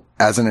feel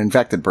as an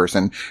infected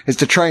person is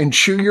to try and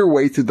chew your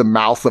way through the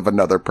mouth of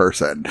another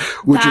person,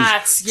 which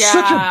is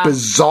such a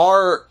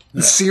bizarre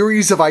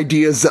series of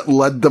ideas that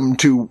led them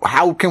to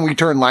how can we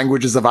turn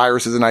language as a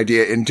virus as an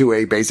idea into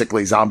a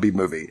basically zombie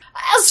movie.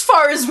 As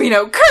far as we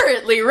know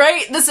currently,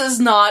 right? This is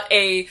not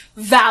a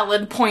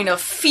valid point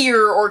of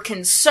fear or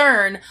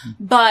concern,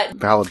 but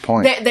valid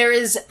point. There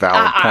is.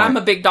 Valid point. I'm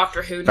a big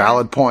Doctor Who.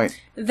 Valid point.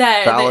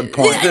 Valid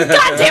point.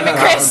 God damn it,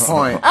 Chris!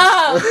 Valid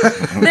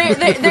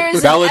point.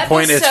 There's valid an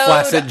point is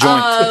flaccid joint.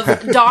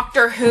 of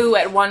Doctor Who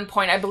at one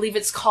point. I believe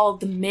it's called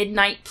the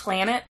Midnight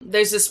Planet.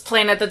 There's this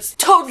planet that's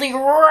totally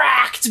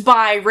racked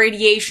by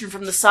radiation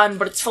from the sun,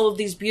 but it's full of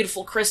these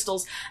beautiful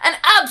crystals, and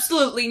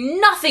absolutely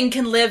nothing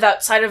can live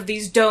outside of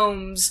these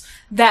domes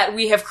that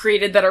we have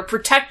created that are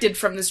protected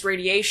from this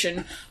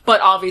radiation. But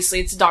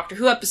obviously it's a Doctor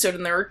Who episode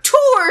and there are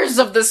tours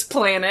of this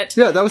planet.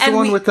 Yeah, that was the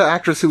one with the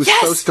actress who was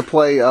supposed to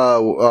play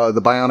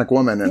the Bionic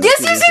Woman.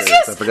 Yes.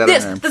 I forget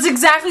her name. That's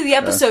exactly the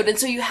episode. And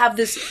so you have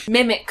this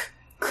mimic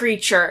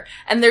creature,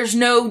 and there's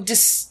no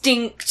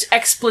distinct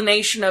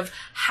explanation of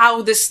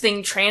how this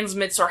thing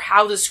transmits or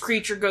how this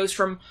creature goes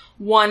from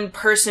one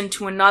person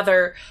to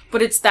another,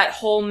 but it's that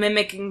whole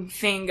mimicking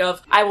thing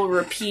of I will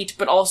repeat,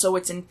 but also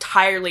it's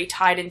entirely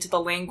tied into the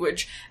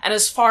language. And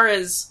as far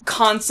as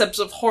concepts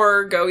of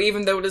horror go,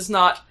 even though it is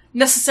not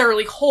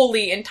necessarily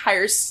wholly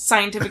entire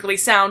scientifically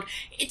sound,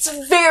 it's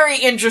very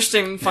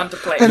interesting and fun to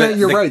play. And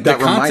you're right, the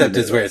concept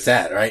is where it's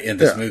at, right, in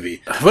this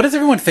movie. What does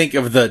everyone think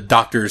of the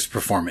Doctor's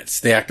performance?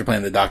 The actor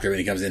playing the Doctor when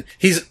he comes in.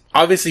 He's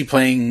obviously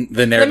playing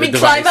the narrative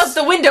device. Let me climb out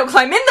the window,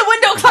 climb in the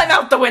window, climb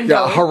out the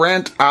window. Yeah,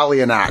 Harant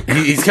Alianak.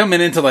 He's coming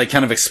in to like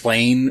kind of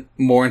explain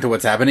more into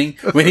what's happening.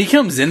 When he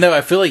comes in though, I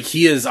feel like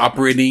he is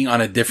operating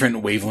on a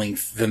different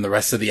wavelength than the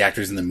rest of the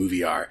actors in the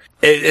movie are.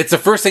 It's the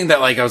first thing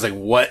that like, I was like,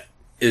 what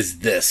is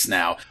this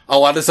now? A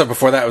lot of stuff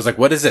before that I was like,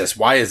 what is this?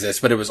 Why is this?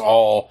 But it was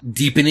all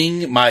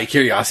deepening my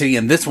curiosity.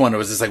 And this one, it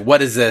was just like,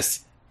 what is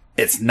this?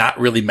 it's not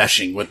really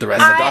meshing with the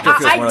rest And of the the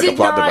doctor feels more like a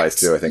plot device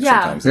too, I think,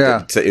 sometimes.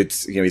 Yeah.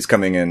 It's, he's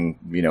coming in,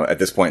 at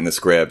this point in the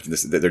script,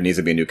 there needs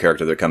to be a new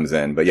character that comes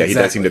in. But yeah, he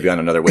does seem to be on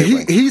another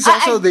wavelength. He's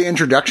also the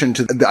introduction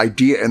to the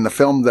idea in the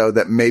film, though,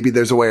 that maybe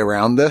there's a way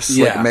around this.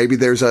 Yeah. Like maybe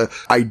there's a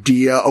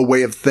idea, a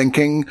way of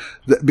thinking,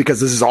 because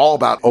this is all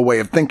about a way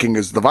of thinking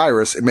is the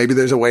virus. Maybe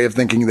there's a way of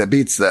thinking that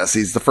beats this.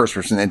 He's the first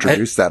person to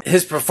introduce that.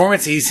 His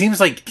performance, he seems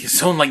like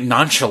so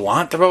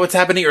nonchalant about what's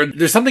happening, or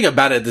there's something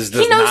about it that does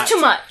he knows too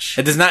much.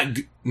 It does not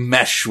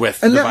mesh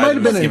with and the that might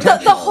have been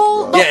intentional. The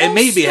whole it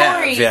maybe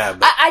story, have, yeah.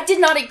 I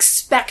did not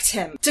expect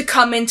him to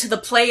come into the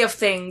play of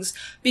things,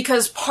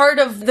 because part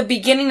of the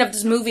beginning of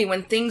this movie,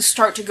 when things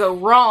start to go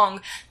wrong,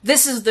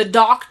 this is the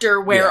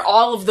doctor where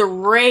all of the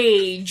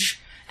rage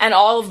and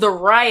all of the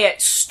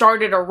riots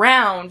started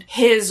around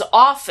his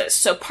office.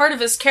 So part of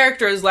his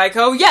character is like,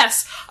 oh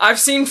yes, I've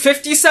seen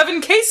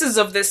 57 cases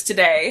of this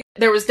today.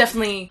 There was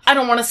definitely, I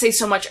don't want to say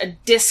so much a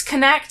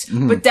disconnect,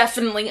 but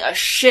definitely a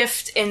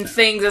shift in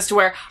things as to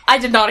where I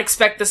did not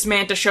expect this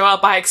man to show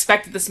up. I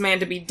expected this man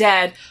to be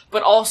dead,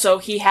 but also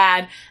he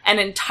had an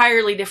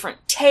entirely different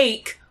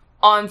take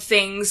on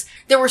things.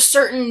 There were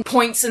certain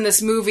points in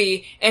this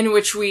movie in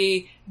which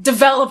we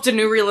developed a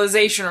new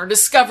realization or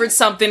discovered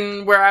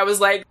something where I was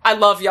like, I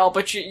love y'all,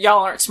 but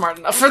y'all aren't smart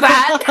enough for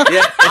that.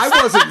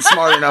 I wasn't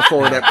smart enough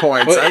for it at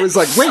points. I was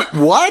like, wait,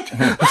 what?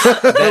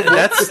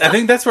 I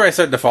think that's where I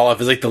started to fall off,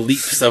 is like the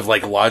leaps of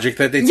like logic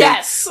that they take,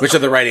 Yes. which are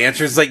the right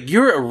answers. Like,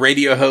 you're a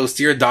radio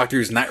host, you're a doctor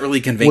who's not really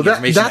conveying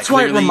information. That's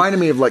why it reminded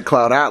me of like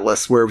Cloud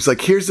Atlas, where it was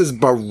like, here's this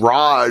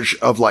barrage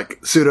of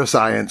like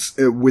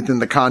pseudoscience within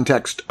the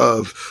context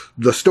of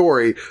the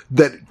story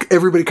that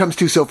everybody comes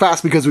to so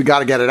fast because we got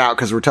to get it out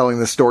because we're telling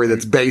this story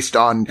that's based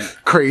on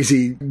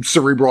crazy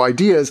cerebral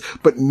ideas,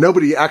 but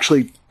nobody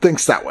actually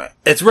thinks that way.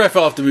 It's where I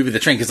fell off the movie The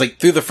Train, because like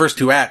through the first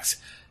 2 acts,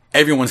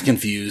 everyone's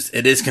confused.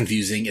 It is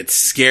confusing. It's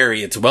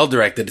scary. It's well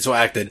directed. It's well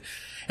acted.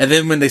 And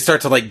then when they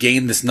start to like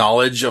gain this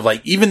knowledge of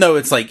like, even though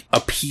it's like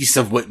a piece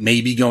of what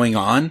may be going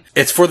on,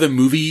 it's for the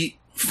movie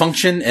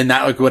function and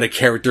not like what a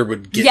character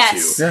would get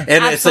to. Yeah.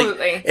 And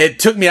Absolutely. it's like, it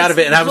took me out of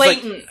it, and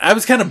blatant. I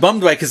was kind of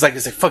bummed by it, because like,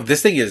 it's like, fuck,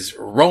 this thing is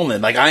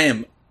rolling. Like, I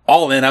am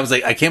all in. I was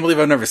like, I can't believe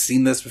I've never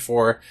seen this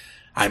before.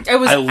 I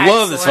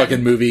love this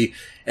fucking movie.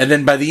 And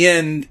then by the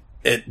end,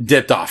 it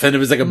dipped off, and it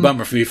was like a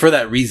bummer for me for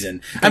that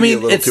reason. I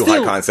mean, it's too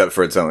high concept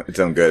for its own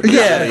good.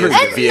 Yeah,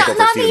 it's a vehicle for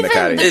not Stephen even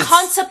McHattie. the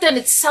concept in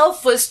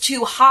itself was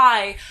too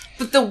high,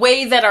 but the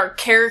way that our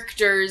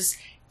characters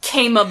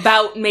came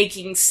about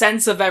making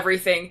sense of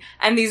everything,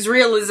 and these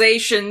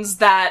realizations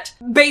that,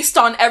 based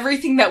on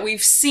everything that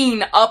we've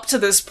seen up to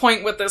this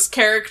point with this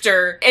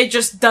character, it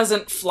just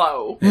doesn't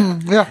flow.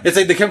 Yeah. It's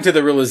like they come to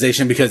the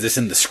realization because it's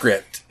in the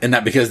script, and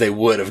not because they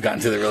would have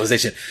gotten to the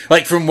realization.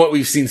 Like, from what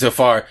we've seen so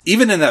far,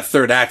 even in that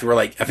third act where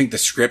like, I think the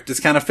script is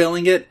kind of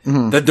failing it,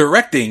 the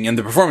directing and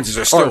the performances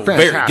are still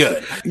very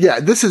good. Yeah,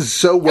 this is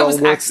so well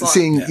worth excellent.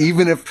 seeing,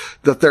 even if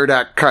the third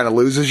act kind of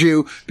loses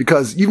you,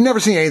 because you've never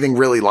seen anything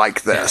really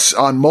like this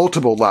on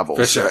multiple levels.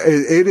 For sure.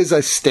 It is a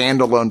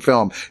standalone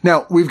film.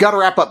 Now, we've got to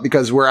wrap up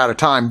because we're out of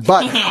time,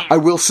 but I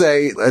will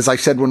say, as I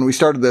said when we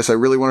started this, I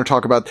really want to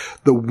talk about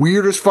the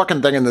weirdest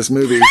fucking thing in this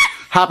movie.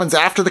 Happens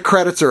after the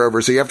credits are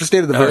over, so you have to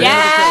stay to the very end of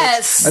the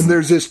credits. And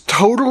there's this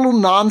total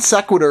non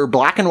sequitur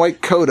black and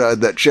white coda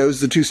that shows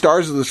the 2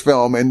 stars of this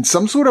film in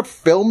some sort of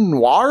film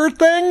noir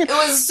thing. It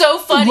was so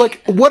funny.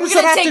 Like, what does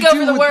We're that gonna have take to do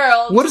over the with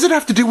world. What does it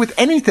have to do with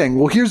anything?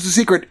 Well, here's the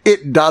secret: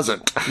 it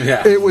doesn't.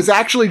 Yeah. It was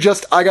actually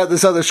just I got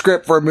this other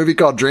script for a movie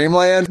called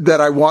Dreamland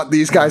that I want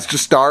these guys to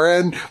star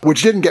in,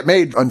 which didn't get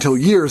made until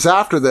years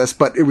after this.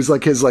 But it was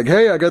like his like,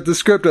 hey, I got this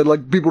script. I'd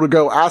like people to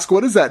go ask,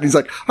 what is that? And he's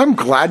like, I'm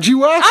glad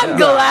you asked. I'm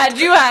glad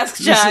you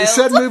asked, child.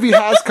 Said movie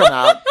has come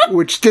out,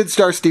 which did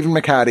star Stephen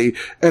McHattie,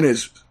 and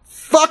is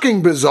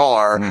fucking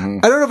bizarre. I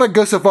don't know if I'd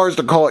go so far as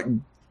to call it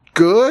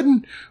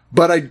good,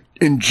 but I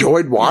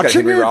enjoyed watching You got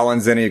Henry it.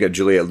 Rollins in it. You got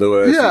Juliette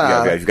Lewis.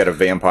 Yeah. You've got a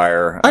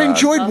vampire. I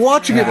enjoyed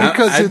watching it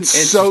because I'm it's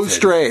so interested.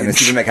 strange. And then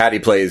Stephen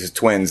McHattie plays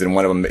twins, and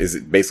one of them is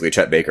basically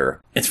Chet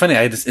Baker. It's funny,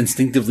 I just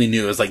instinctively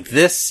knew, it was like,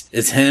 this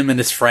is him and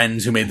his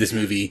friends who made this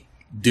movie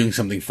doing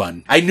something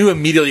fun. I knew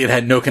immediately it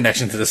had no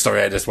connection to the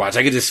story I just watched.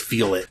 I could just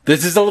feel it.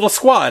 This is a little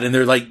squad, and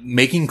they're like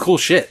making cool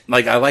shit.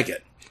 Like, I like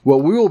it. Well,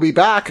 we will be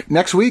back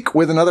next week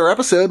with another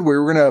episode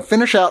where we're going to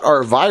finish out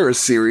our virus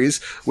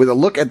series with a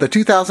look at the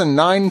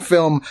 2009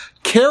 film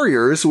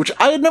Carriers, which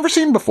I had never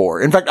seen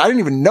before. In fact, I didn't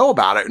even know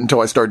about it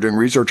until I started doing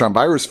research on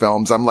virus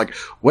films. I'm like,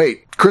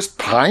 wait, Chris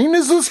Pine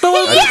is the star?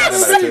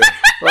 Yes!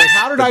 Like,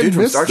 how did I dude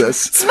from miss Star Trek.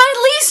 this? It's my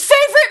least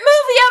favorite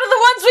movie out of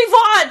the ones we've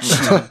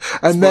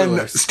watched. And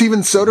then Steven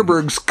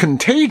Soderbergh's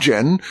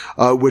Contagion,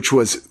 which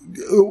was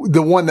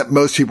the one that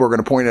most people are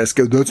going to point at us,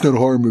 go, that's not a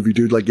horror movie,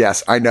 dude. Like,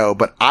 yes, I know,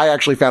 but I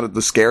actually found it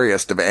the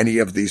scariest of any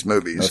of these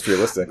movies. That's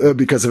realistic.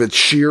 Because of its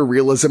sheer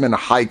realism and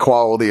high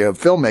quality of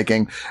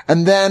filmmaking.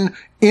 And then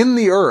In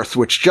the Earth,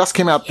 which just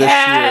came out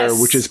this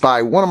year, which is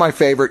by one of my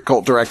favorite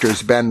cult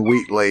directors, Ben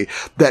Wheatley,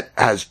 that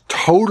has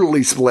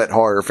totally split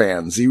horror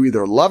fans. You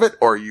either love it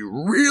or you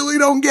really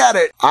don't get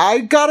it. I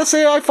gotta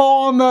say I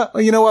fall on the,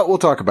 you know what? We'll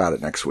talk about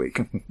it next week.